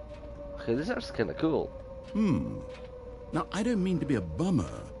 Okay, this is actually kind of cool. Now, I don't mean to be a bummer,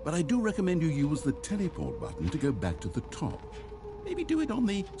 but I do recommend you use the teleport button to go back to the top. Maybe do it on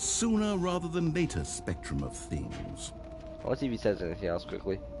the sooner rather than later spectrum of things. I want to see if he says anything else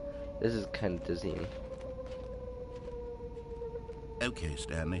quickly. This is kind of dizzying. Okay,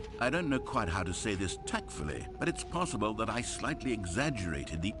 Stanley, I don't know quite how to say this tactfully, but it's possible that I slightly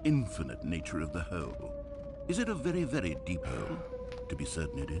exaggerated the infinite nature of the hole. Is it a very, very deep hole? To be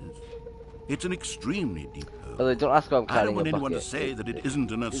certain it is. It's an extremely deep hole. Oh, don't ask about I carrying don't want a anyone to bucket. say that it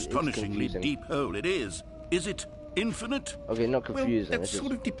isn't an astonishingly confusing. deep hole. It is. Is it infinite? Okay, not confusing. Well, that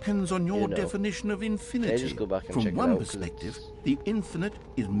sort of depends on your you know. definition of infinity. Yeah, just go back and From check it one out, 'cause perspective, it's- the infinite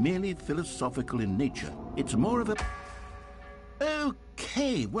is merely philosophical in nature. It's more of a...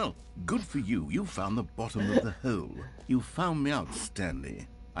 Okay, well, good for you. You found the bottom of the hole. You found me out, Stanley.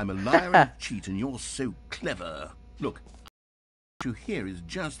 I'm a liar and a cheat, and you're so clever. Look, what you hear is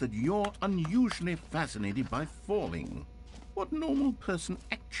just that you're unusually fascinated by falling. What normal person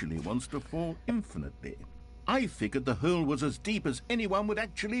actually wants to fall infinitely? I figured the hole was as deep as anyone would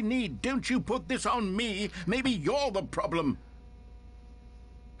actually need. Don't you put this on me. Maybe you're the problem.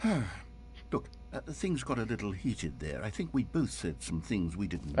 Look, things got a little heated there. I think we both said some things we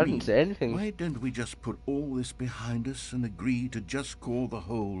didn't I mean. didn't say anything. Why don't we just put all this behind us and agree to just call the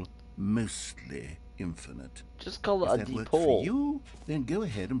hole mostly infinite? Just call If it a that deep works hole. for you, then go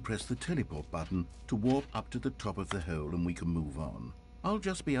ahead and press the teleport button to warp up to the top of the hole and we can move on. I'll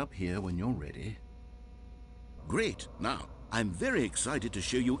just be up here when you're ready. Great. Now, I'm very excited to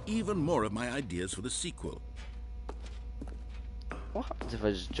show you even more of my ideas for the sequel. What happens if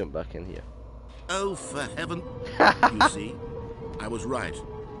I just jump back in here? Oh, for heaven... You see, I was right.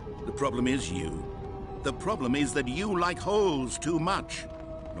 The problem is you. The problem is that you like holes too much.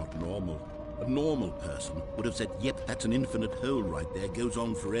 Not normal. A normal person would have said, yep, that's an infinite hole right there, goes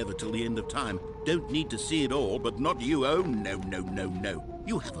on forever till the end of time. Don't need to see it all, but not you. Oh, no, no, no, no.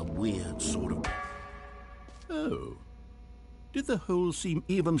 You have a weird sort of... Oh. Did the hole seem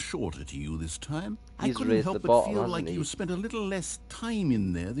even shorter to you this time? I He's couldn't raised help the but bottom, feel hasn't like he? you spent a little less time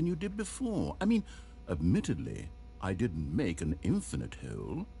in there than you did before. I mean, admittedly, I didn't make an infinite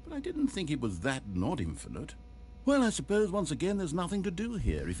hole, but I didn't think it was that not infinite. Well, I suppose once again there's nothing to do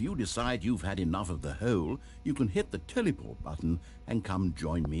here. If you decide you've had enough of the hole, you can hit the teleport button and come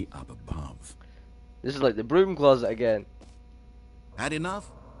join me up above. This is like the broom closet again. Had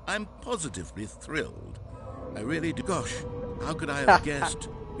enough? I'm positively thrilled. I really do. Gosh, how could I have guessed?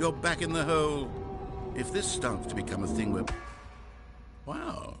 You're back in the hole. If this starts to become a thing where...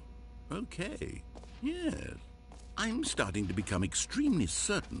 Wow. Okay. Yes. I'm starting to become extremely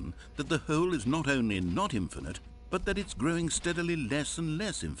certain that the hole is not only not infinite, but that it's growing steadily less and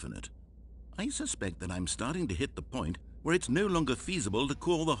less infinite. I suspect that I'm starting to hit the point where it's no longer feasible to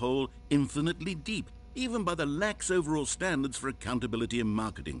call the hole infinitely deep, even by the lax overall standards for accountability and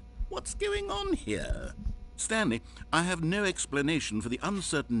marketing. What's going on here? Stanley, I have no explanation for the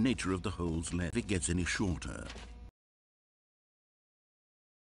uncertain nature of the hole's length if it gets any shorter.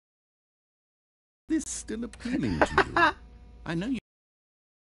 This still appealing to you? I know you,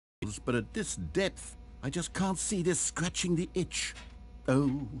 but at this depth, I just can't see this scratching the itch.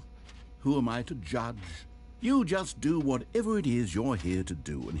 Oh, who am I to judge? You just do whatever it is you're here to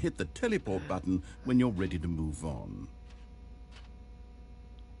do and hit the teleport button when you're ready to move on.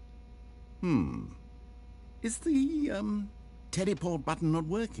 Is the, teleport button not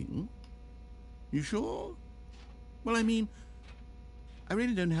working? You sure? Well, I mean, I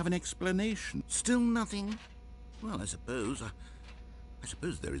really don't have an explanation. Still nothing? Well, I suppose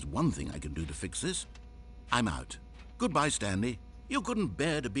there is one thing I can do to fix this. I'm out. Goodbye, Stanley. You couldn't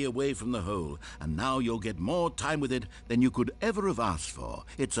bear to be away from the hole, and now you'll get more time with it than you could ever have asked for.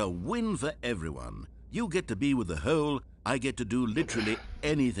 It's a win for everyone. You get to be with the hole, I get to do literally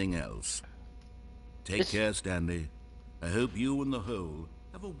anything else. Take care, Stanley. I hope you and the hole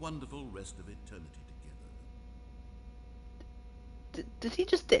have a wonderful rest of eternity together. Did he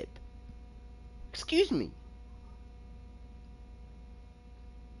just dip? Excuse me.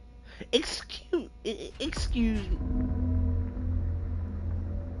 Excuse me.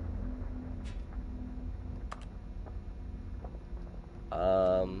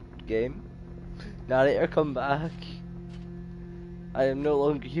 Game? Narrator, come back. I am no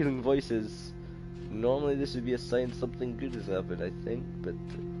longer hearing voices. Normally this would be a sign something good has happened, I think, but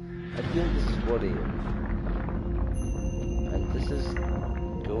I feel this is worrying. And this is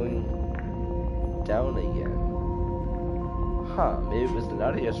going down again. Huh, maybe it was the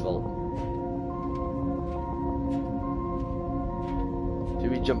narrator's fault.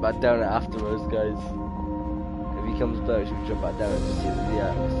 Should we jump back down afterwards, guys? If he comes back, should we jump back down and just see what he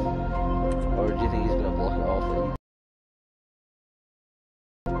reacts? Or do you think he's gonna block it off?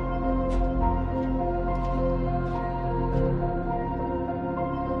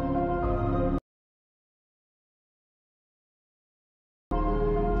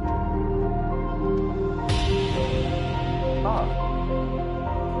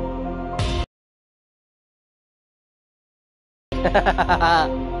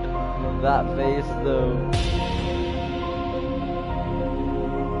 That face though.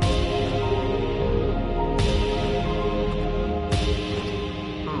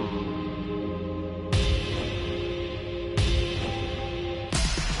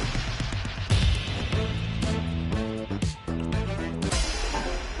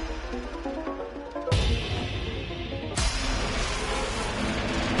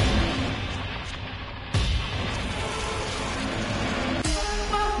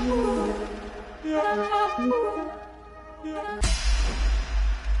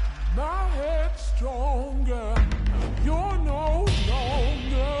 My head's stronger. You're no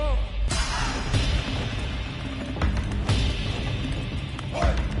longer.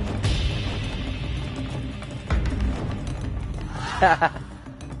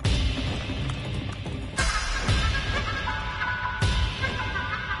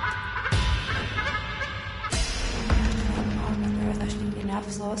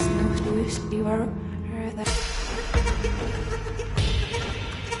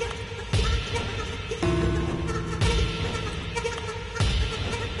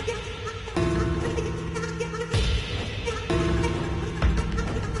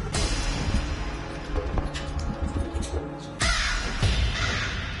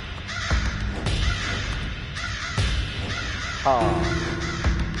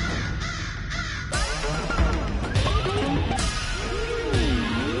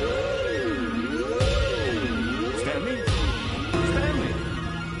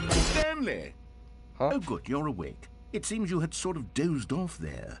 Stanley! Huh? Oh good, you're awake. It seems you had sort of dozed off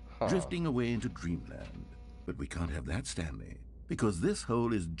there, drifting away into dreamland. But we can't have that, Stanley, because this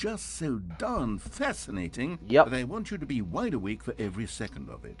hole is just so darn fascinating that I want you to be wide awake for every second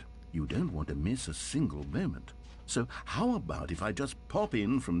of it. You don't want to miss a single moment. So how about if I just pop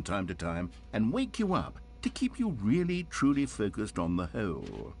in from time to time and wake you up to keep you really, truly focused on the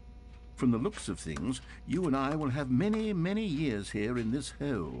hole? From the looks of things, you and I will have many, many years here in this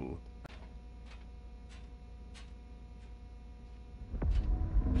hole.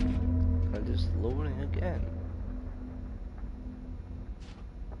 I'm just lowering again.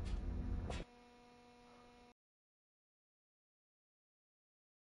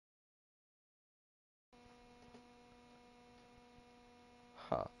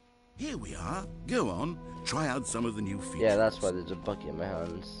 Huh. Here we are. Go on. Try out some of the new features. Yeah, that's why there's a bucket in my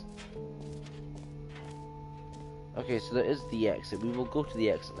hands. Okay, so there is the exit. We will go to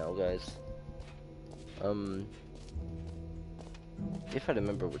the exit now, guys. If I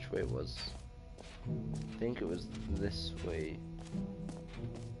remember which way it was. I think it was this way.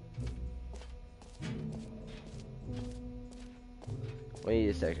 Wait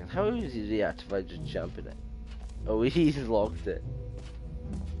a second. How is he react if I just jump in it? Oh, he's locked it.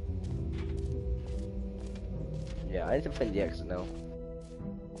 Yeah, I need to find the exit now.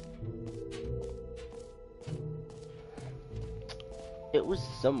 It was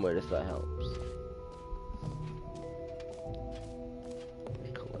somewhere, if that helps.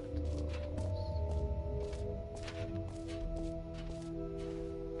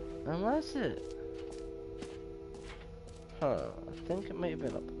 Unless it... Huh, I think it may have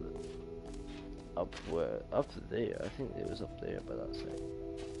been up there. I think it was up there by that side.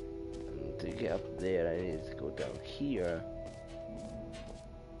 And to get up there, I needed to go down here.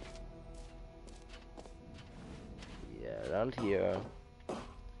 Yeah, around here.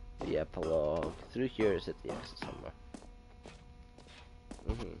 The epilogue. Through here is at the exit somewhere.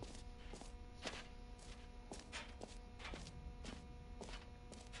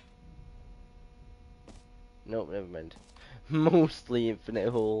 Nope, never mind. Mostly infinite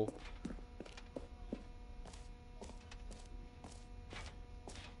hole.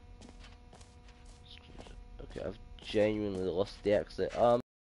 Okay, I've genuinely lost the exit.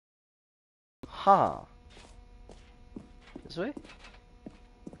 This way?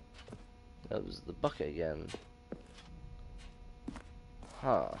 That was the bucket again.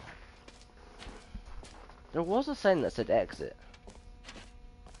 Huh. There was a sign that said exit.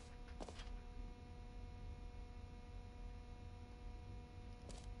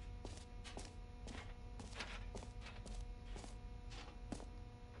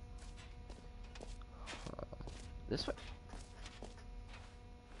 This way?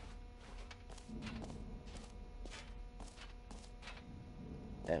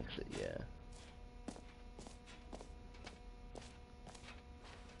 Actually, yeah.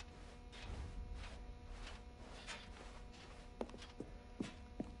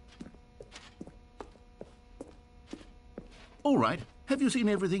 All right. Have you seen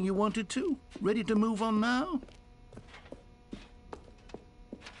everything you wanted to? Ready to move on now?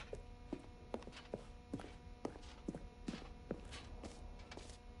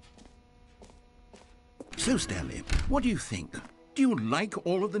 So, Stanley, what do you think? Do you like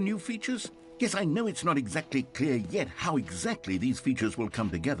all of the new features? Yes, I know it's not exactly clear yet how exactly these features will come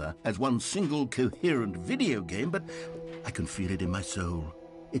together as one single coherent video game, but I can feel it in my soul.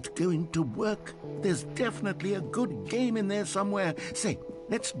 It's going to work. There's definitely a good game in there somewhere. Say,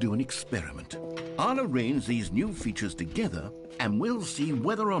 let's do an experiment. I'll arrange these new features together, and we'll see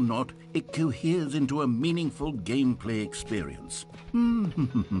whether or not it coheres into a meaningful gameplay experience.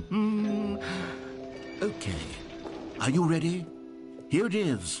 Okay. Are you ready? Here it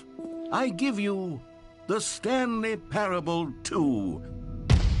is. I give you the Stanley Parable 2.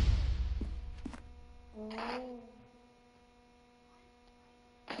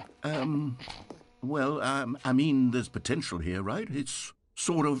 I mean, there's potential here, right? It's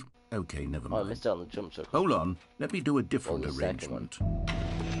sort of... Okay, never mind. Oh, I missed out on the jump circle. Hold on. Let me do a different arrangement.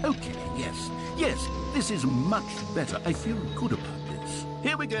 Okay, yes, this is much better. I feel good about this.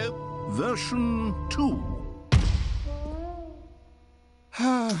 Here we go. Version 2.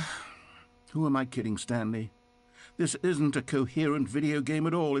 Who am I kidding, Stanley? This isn't a coherent video game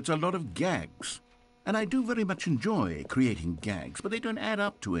at all. It's a lot of gags. And I do very much enjoy creating gags, but they don't add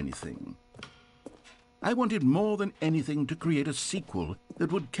up to anything. I wanted more than anything to create a sequel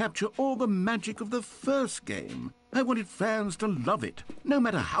that would capture all the magic of the first game. I wanted fans to love it. No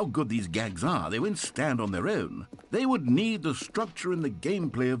matter how good these gags are, they won't stand on their own. They would need the structure and the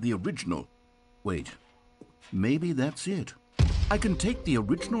gameplay of the original. Wait, maybe that's it. I can take the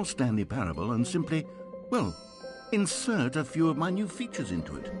original Stanley Parable and simply, well, insert a few of my new features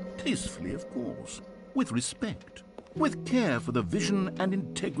into it. Tastefully, of course. With respect. With care for the vision and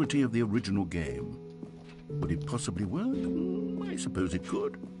integrity of the original game. Would it possibly work? I suppose it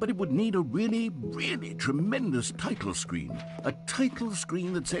could. But it would need a really, really tremendous title screen. A title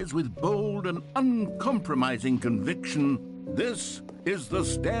screen that says with bold and uncompromising conviction, "This is the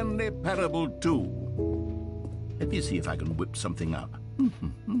Stanley Parable 2. Let me see if I can whip something up.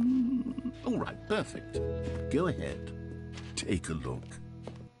 All right, perfect. Go ahead. Take a look.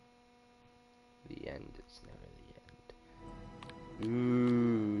 The end is never the end.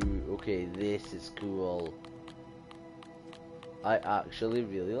 Ooh, okay, this is cool. I actually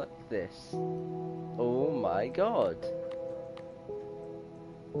really like this. Oh my god.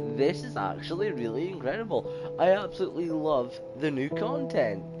 This is actually really incredible. I absolutely love the new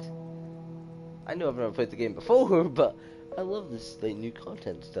content. I know I've never played the game before, but I love this like new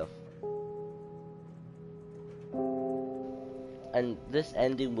content stuff. And this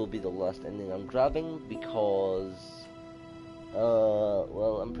ending will be the last ending I'm grabbing because,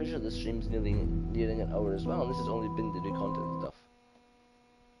 well, I'm pretty sure the stream's nearing an hour as well, and this has only been the new content stuff.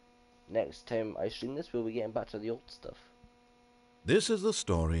 Next time I stream this, we'll be getting back to the old stuff. This is the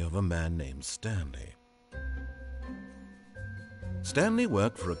story of a man named Stanley. Stanley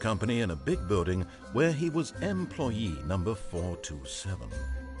worked for a company in a big building where he was employee number 427.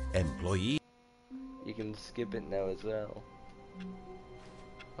 Employee... You can skip it now as well.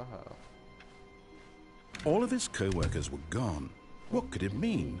 All of his co-workers were gone. What could it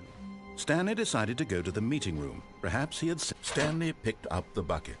mean? Stanley decided to go to the meeting room. Perhaps he had... Stanley picked up the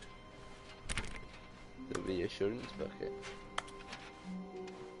bucket. The reassurance bucket.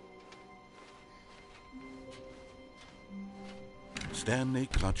 Stanley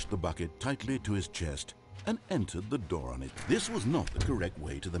clutched the bucket tightly to his chest and entered the door on it. This was not the correct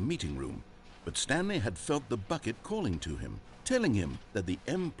way to the meeting room, but Stanley had felt the bucket calling to him, telling him that the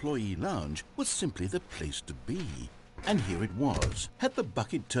employee lounge was simply the place to be. And here it was. Had the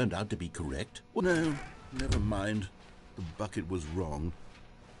bucket turned out to be correct? Well, no, never mind. The bucket was wrong.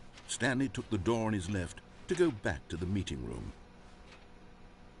 Stanley took the door on his left to go back to the meeting room.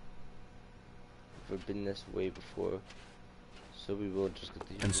 We've been this way before, so we will just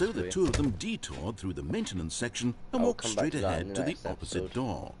continue. And so the two of them detoured through the maintenance section and walked straight ahead to the opposite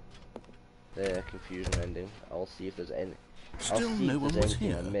door. the confusion ending. I'll see if there's any. I'll Still see no if one there's was anything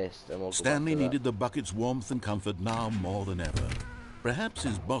here. I missed, and we'll go Stanley back to needed the bucket's warmth and comfort now more than ever. Perhaps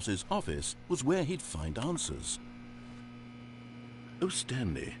his boss's office was where he'd find answers. Oh,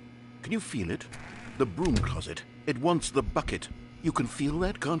 Stanley, can you feel it? The broom closet. It wants the bucket. You can feel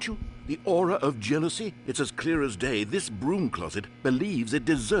that, can't you? The aura of jealousy? It's as clear as day. This broom closet believes it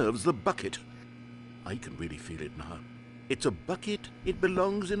deserves the bucket. I can really feel it now. It's a bucket. It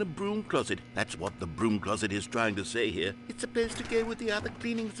belongs in a broom closet. That's what the broom closet is trying to say here. It's supposed to go with the other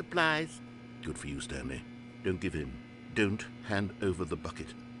cleaning supplies. Good for you, Stanley. Don't give in. Don't hand over the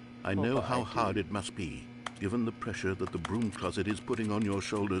bucket. I know how hard it must be, given the pressure that the broom closet is putting on your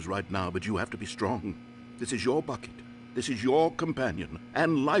shoulders right now, but you have to be strong. This is your bucket. This is your companion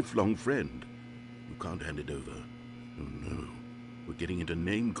and lifelong friend. You can't hand it over. Oh, no. We're getting into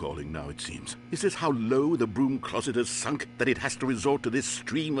name-calling now, it seems. Is this how low the broom closet has sunk, that it has to resort to this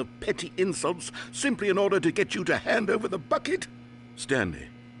stream of petty insults simply in order to get you to hand over the bucket? Stanley,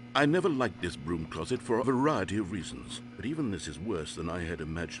 I never liked this broom closet for a variety of reasons, but even this is worse than I had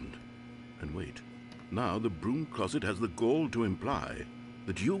imagined. And wait, now the broom closet has the gall to imply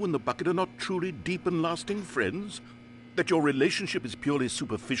that you and the bucket are not truly deep and lasting friends? That your relationship is purely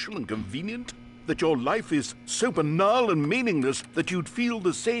superficial and convenient? That your life is so banal and meaningless that you'd feel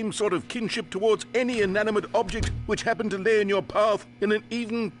the same sort of kinship towards any inanimate object which happened to lay in your path in an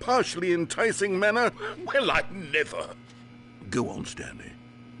even partially enticing manner? Well, I never. Go on, Stanley.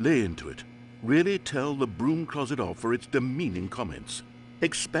 Lay into it. Really tell the broom closet off for its demeaning comments.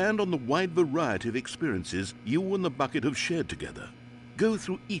 Expand on the wide variety of experiences you and the bucket have shared together. Go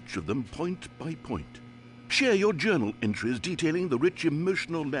through each of them point by point. Share your journal entries detailing the rich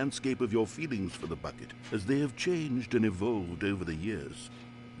emotional landscape of your feelings for the bucket as they have changed and evolved over the years.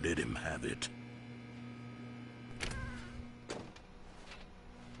 Let him have it.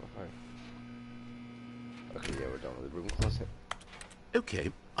 Okay, yeah, we're done with the broom closet.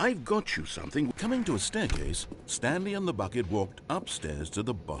 Okay, I've got you something. Coming to a staircase, Stanley and the bucket walked upstairs to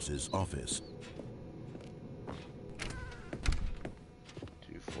the boss's office.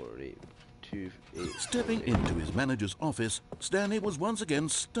 248. Stepping into his manager's office, Stanley was once again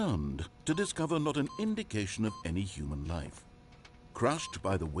stunned to discover not an indication of any human life. Crushed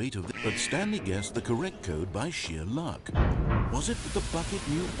by the weight of it, but Stanley guessed the correct code by sheer luck. Was it that the bucket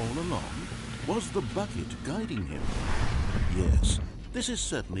knew all along? Was the bucket guiding him? Yes, this is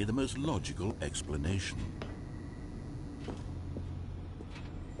certainly the most logical explanation.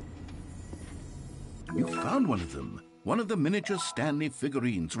 You found one of them. One of the miniature Stanley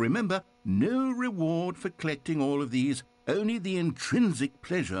figurines. Remember, no reward for collecting all of these, only the intrinsic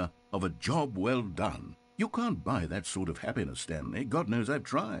pleasure of a job well done. You can't buy that sort of happiness, Stanley. God knows I've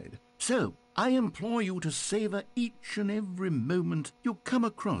tried. So, I implore you to savor each and every moment you come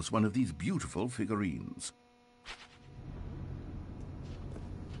across one of these beautiful figurines.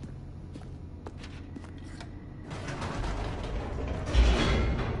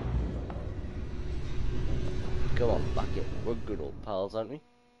 Go on, bucket. We're good old pals, aren't we?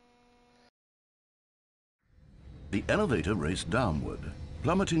 The elevator raced downward,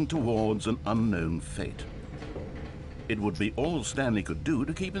 plummeting towards an unknown fate. It would be all Stanley could do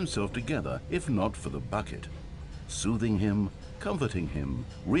to keep himself together, if not for the bucket. Soothing him, comforting him,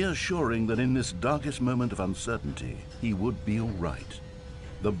 reassuring that in this darkest moment of uncertainty, he would be all right.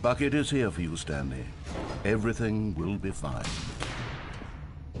 The bucket is here for you, Stanley. Everything will be fine.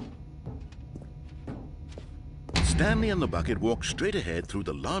 Stanley and the bucket walked straight ahead through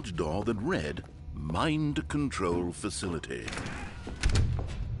the large door that read, Mind Control Facility.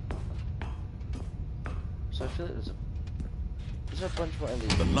 So I feel like there's a bunch more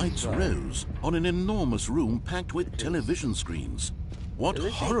LEDs. The lights as well. rose on an enormous room packed with television screens. What It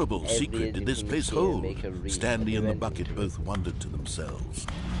looks like horrible every secret did this editing place machine hold? make a Stanley and the event bucket into it. both wondered to themselves.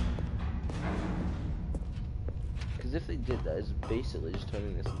 Because if they did that, it's basically just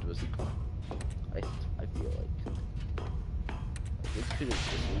turning this into a sequel. I feel like this could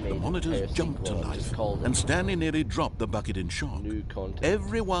have just made The monitors entire jumped to sequel and life, just called and it Stanley nearly dropped the bucket in shock. new content.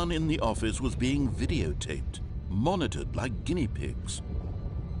 Everyone in the office was being videotaped, monitored like guinea pigs.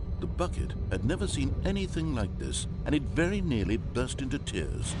 The bucket had never seen anything like this, and it very nearly burst into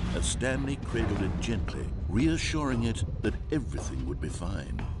tears as Stanley cradled it gently, reassuring it that everything would be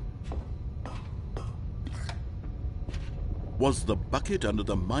fine. Was the bucket under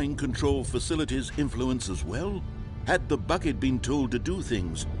the mind control facility's influence as well? Had the bucket been told to do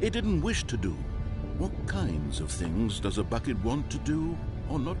things it didn't wish to do? What kinds of things does a bucket want to do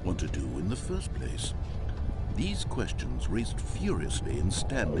or not want to do in the first place? These questions raced furiously in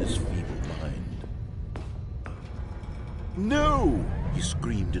Stanley's feeble mind. No! He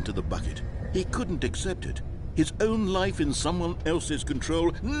screamed into the bucket. He couldn't accept it. His own life in someone else's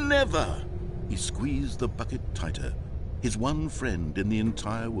control, never! He squeezed the bucket tighter. His one friend in the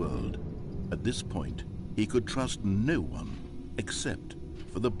entire world. At this point, he could trust no one except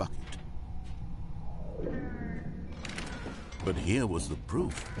for the bucket. But here was the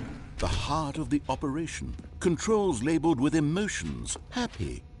proof. The heart of the operation. Controls labeled with emotions,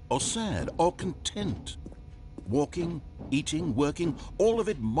 happy or sad or content. Walking, eating, working, all of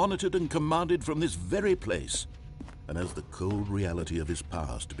it monitored and commanded from this very place. And as the cold reality of his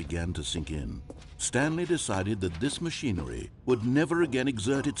past began to sink in, Stanley decided that this machinery would never again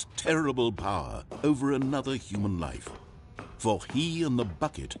exert its terrible power over another human life. For he and the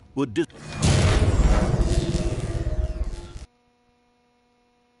bucket would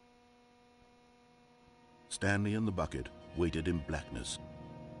Stanley and the bucket waited in blackness.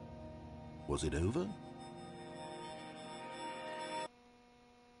 Was it over?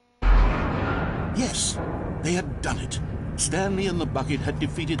 Yes, they had done it. Stanley and the bucket had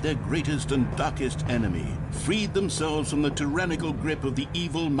defeated their greatest and darkest enemy, freed themselves from the tyrannical grip of the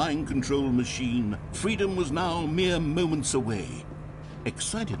evil mind control machine. Freedom was now mere moments away.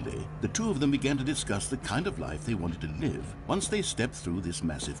 Excitedly, the two of them began to discuss the kind of life they wanted to live once they stepped through this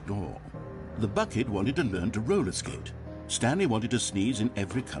massive door. The bucket wanted to learn to roller skate. Stanley wanted to sneeze in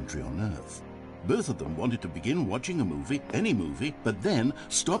every country on Earth. Both of them wanted to begin watching a movie, any movie, but then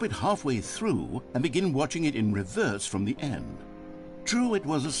stop it halfway through and begin watching it in reverse from the end. True, it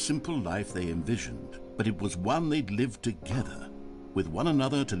was a simple life they envisioned, but it was one they'd lived together, with one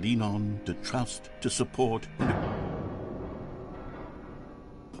another to lean on, to trust, to support, and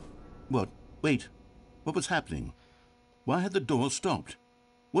What? Wait. What was happening? Why had the door stopped?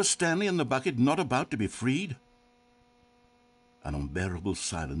 Was Stanley and the bucket not about to be freed? An unbearable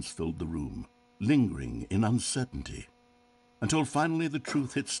silence filled the room, lingering in uncertainty, until finally the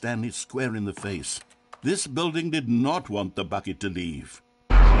truth hit Stanley square in the face. This building did not want the bucket to leave.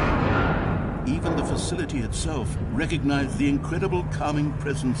 Even the facility itself recognized the incredible calming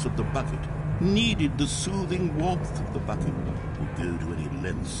presence of the bucket, needed the soothing warmth of the bucket, would go to any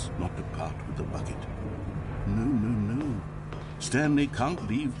lengths not to part with the bucket. No, no, no. Stanley can't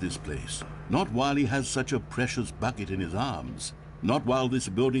leave this place, not while he has such a precious bucket in his arms, not while this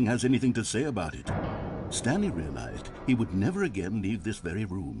building has anything to say about it. Stanley realized he would never again leave this very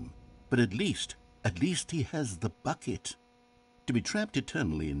room, but at least he has the bucket. To be trapped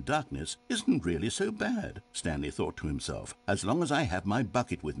eternally in darkness isn't really so bad, Stanley thought to himself. As long as I have my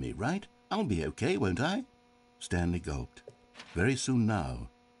bucket with me, right? I'll be okay, won't I? Stanley gulped. Very soon now,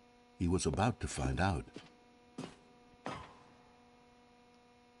 he was about to find out.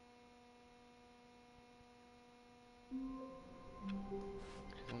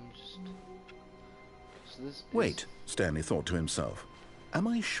 Wait, Stanley thought to himself. Am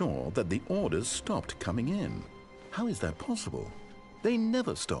I sure that the orders stopped coming in? How is that possible? They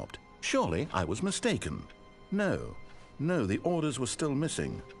never stopped. Surely I was mistaken. No, the orders were still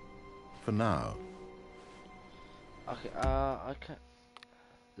missing. For now. Okay, I can't.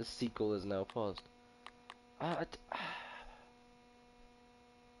 The sequel is now paused. I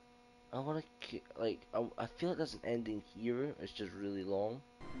want to, like, I feel like there's an ending here. It's just really long.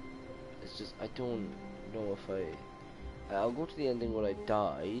 It's just, I don't know if I'll go to the ending where I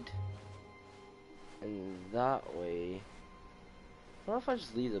died, and that way, I don't know if I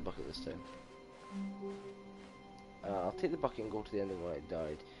just leave the bucket this time. I'll take the bucket and go to the ending where I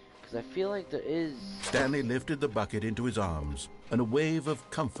died, because I feel like there is... Stanley lifted the bucket into his arms, and a wave of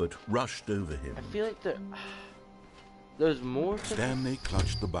comfort rushed over him. I feel like there's more to Stanley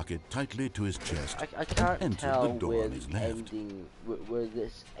clutched the bucket tightly to his chest. I can't and tell the door where on his the left. ending, where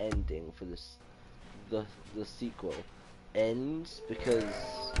this ending for this, the sequel ends, because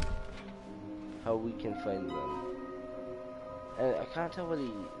how we can find them. And I can't tell whether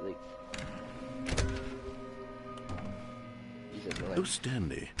Oh,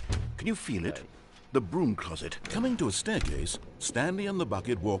 Stanley, can you feel it? Right. The broom closet. Coming to a staircase, Stanley and the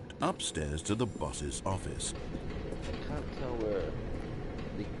bucket walked upstairs to the boss's office. I can't tell where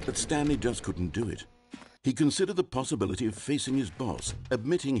But Stanley just couldn't do it. He considered the possibility of facing his boss,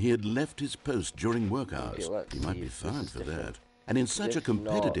 admitting he had left his post during work hours. let's He might see be if this fired is for different. that. And in such a If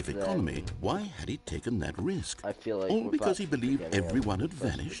competitive not, then economy, why had he taken that risk? I feel like All we're because back he to the believed beginning of everyone had the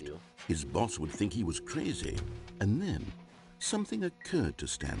first vanished? video. His boss would think he was crazy. And then something occurred to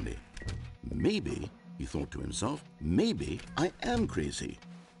Stanley. Maybe, he thought to himself, maybe I am crazy.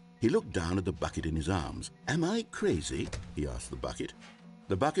 He looked down at the bucket in his arms. Am I crazy? He asked the bucket.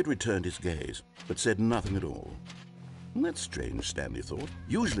 The bucket returned his gaze, but said nothing at all. That's strange, Stanley thought.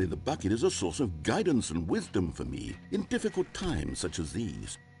 Usually the bucket is a source of guidance and wisdom for me in difficult times such as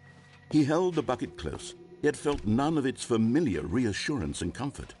these. He held the bucket close, yet felt none of its familiar reassurance and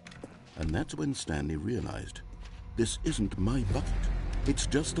comfort. And that's when Stanley realized, this isn't my bucket. It's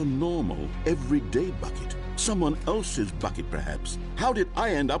just a normal, everyday bucket. Someone else's bucket, perhaps. How did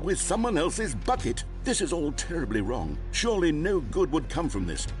I end up with someone else's bucket? This is all terribly wrong. Surely no good would come from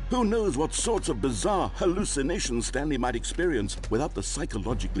this. Who knows what sorts of bizarre hallucinations Stanley might experience without the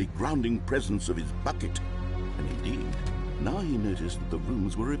psychologically grounding presence of his bucket. And indeed, now he noticed that the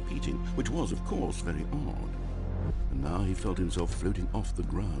rooms were repeating, which was, of course, very odd. And now he felt himself floating off the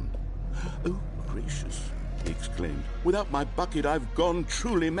ground. Oh, gracious, he exclaimed. Without my bucket, I've gone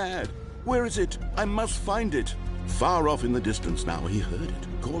truly mad. Where is it? I must find it. Far off in the distance now, he heard it,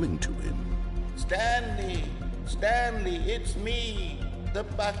 calling to him. Stanley! Stanley, it's me, the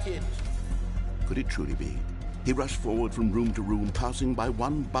bucket. Could it truly be? He rushed forward from room to room, passing by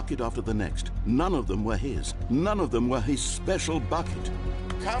one bucket after the next. None of them were his. None of them were his special bucket.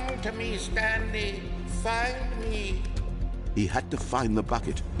 Come to me, Stanley. Find me. He had to find the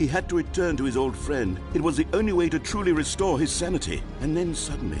bucket. He had to return to his old friend. It was the only way to truly restore his sanity. And then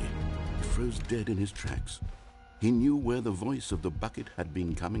suddenly, he froze dead in his tracks. He knew where the voice of the bucket had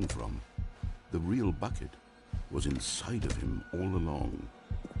been coming from. The real bucket was inside of him all along.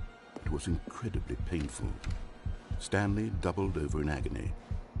 It was incredibly painful. Stanley doubled over in agony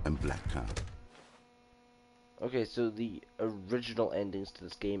and blacked out. Okay, so the original endings to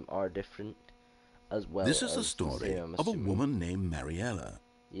this game are different as well. This is the as story same, I'm of a assuming. woman named Mariella.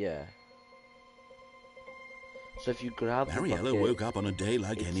 Yeah. So if you grab the Mariella bucket, woke up on a day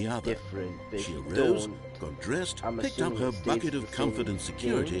like it's any other. different, but if She you arose, don't, got dressed, I'm picked up assuming her it stays bucket the of comfort same and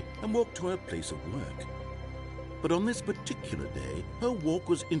security, game. and walked to her place of work. But on this particular day, her walk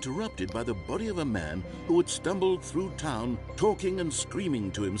was interrupted by the body of a man who had stumbled through town, talking and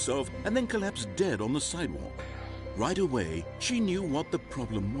screaming to himself, and then collapsed dead on the sidewalk. Right away, she knew what the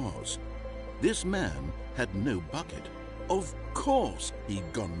problem was. This man had no bucket. Of course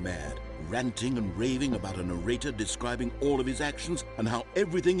he'd gone mad, ranting and raving about a narrator describing all of his actions and how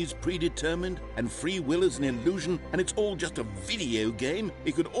everything is predetermined and free will is an illusion and it's all just a video game.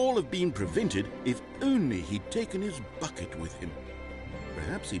 It could all have been prevented if only he'd taken his bucket with him.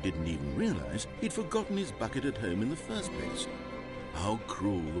 Perhaps he didn't even realize he'd forgotten his bucket at home in the first place. How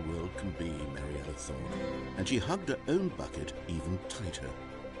cruel the world can be, Mariella thought, and she hugged her own bucket even tighter.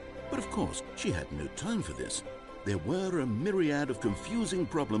 But of course, she had no time for this. There were a myriad of confusing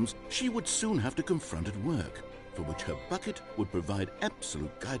problems she would soon have to confront at work, for which her bucket would provide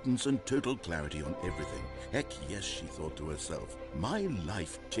absolute guidance and total clarity on everything. Heck yes, she thought to herself, my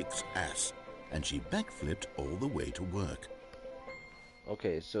life kicks ass. And she backflipped all the way to work.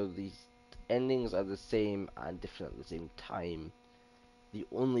 Okay, so the endings are the same and different at the same time. The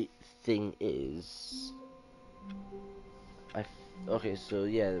only thing is, okay, so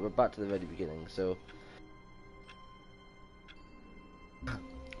yeah, we're back to the very beginning. So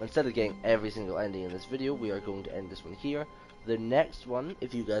instead of getting every single ending in this video, we are going to end this one here. The next one,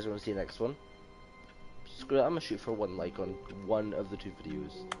 if you guys want to see the next one, screw it, I'm gonna shoot for 1 like on one of the 2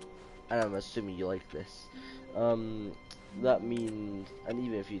 videos, and I'm assuming you like this. That means, and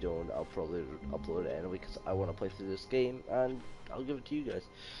even if you don't, I'll probably upload it anyway because I want to play through this game and I'll give it to you guys.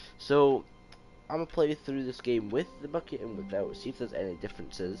 So I'm gonna play through this game with the bucket and without, see if there's any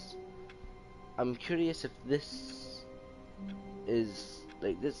differences. I'm curious if this is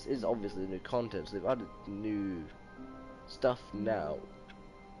this is obviously new content, so they've added new stuff now.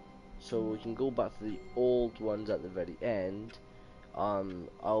 So we can go back to the old ones at the very end.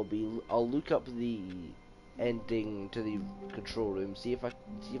 I'll look up the ending to the control room, see if I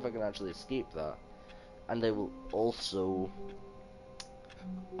can actually escape that, and I will also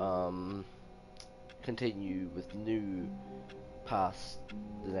continue with new paths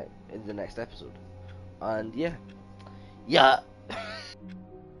in the next episode. And yeah,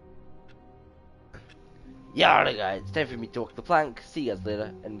 alright guys, it's time for me to walk the plank. See you guys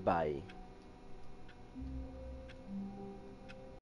later, and bye.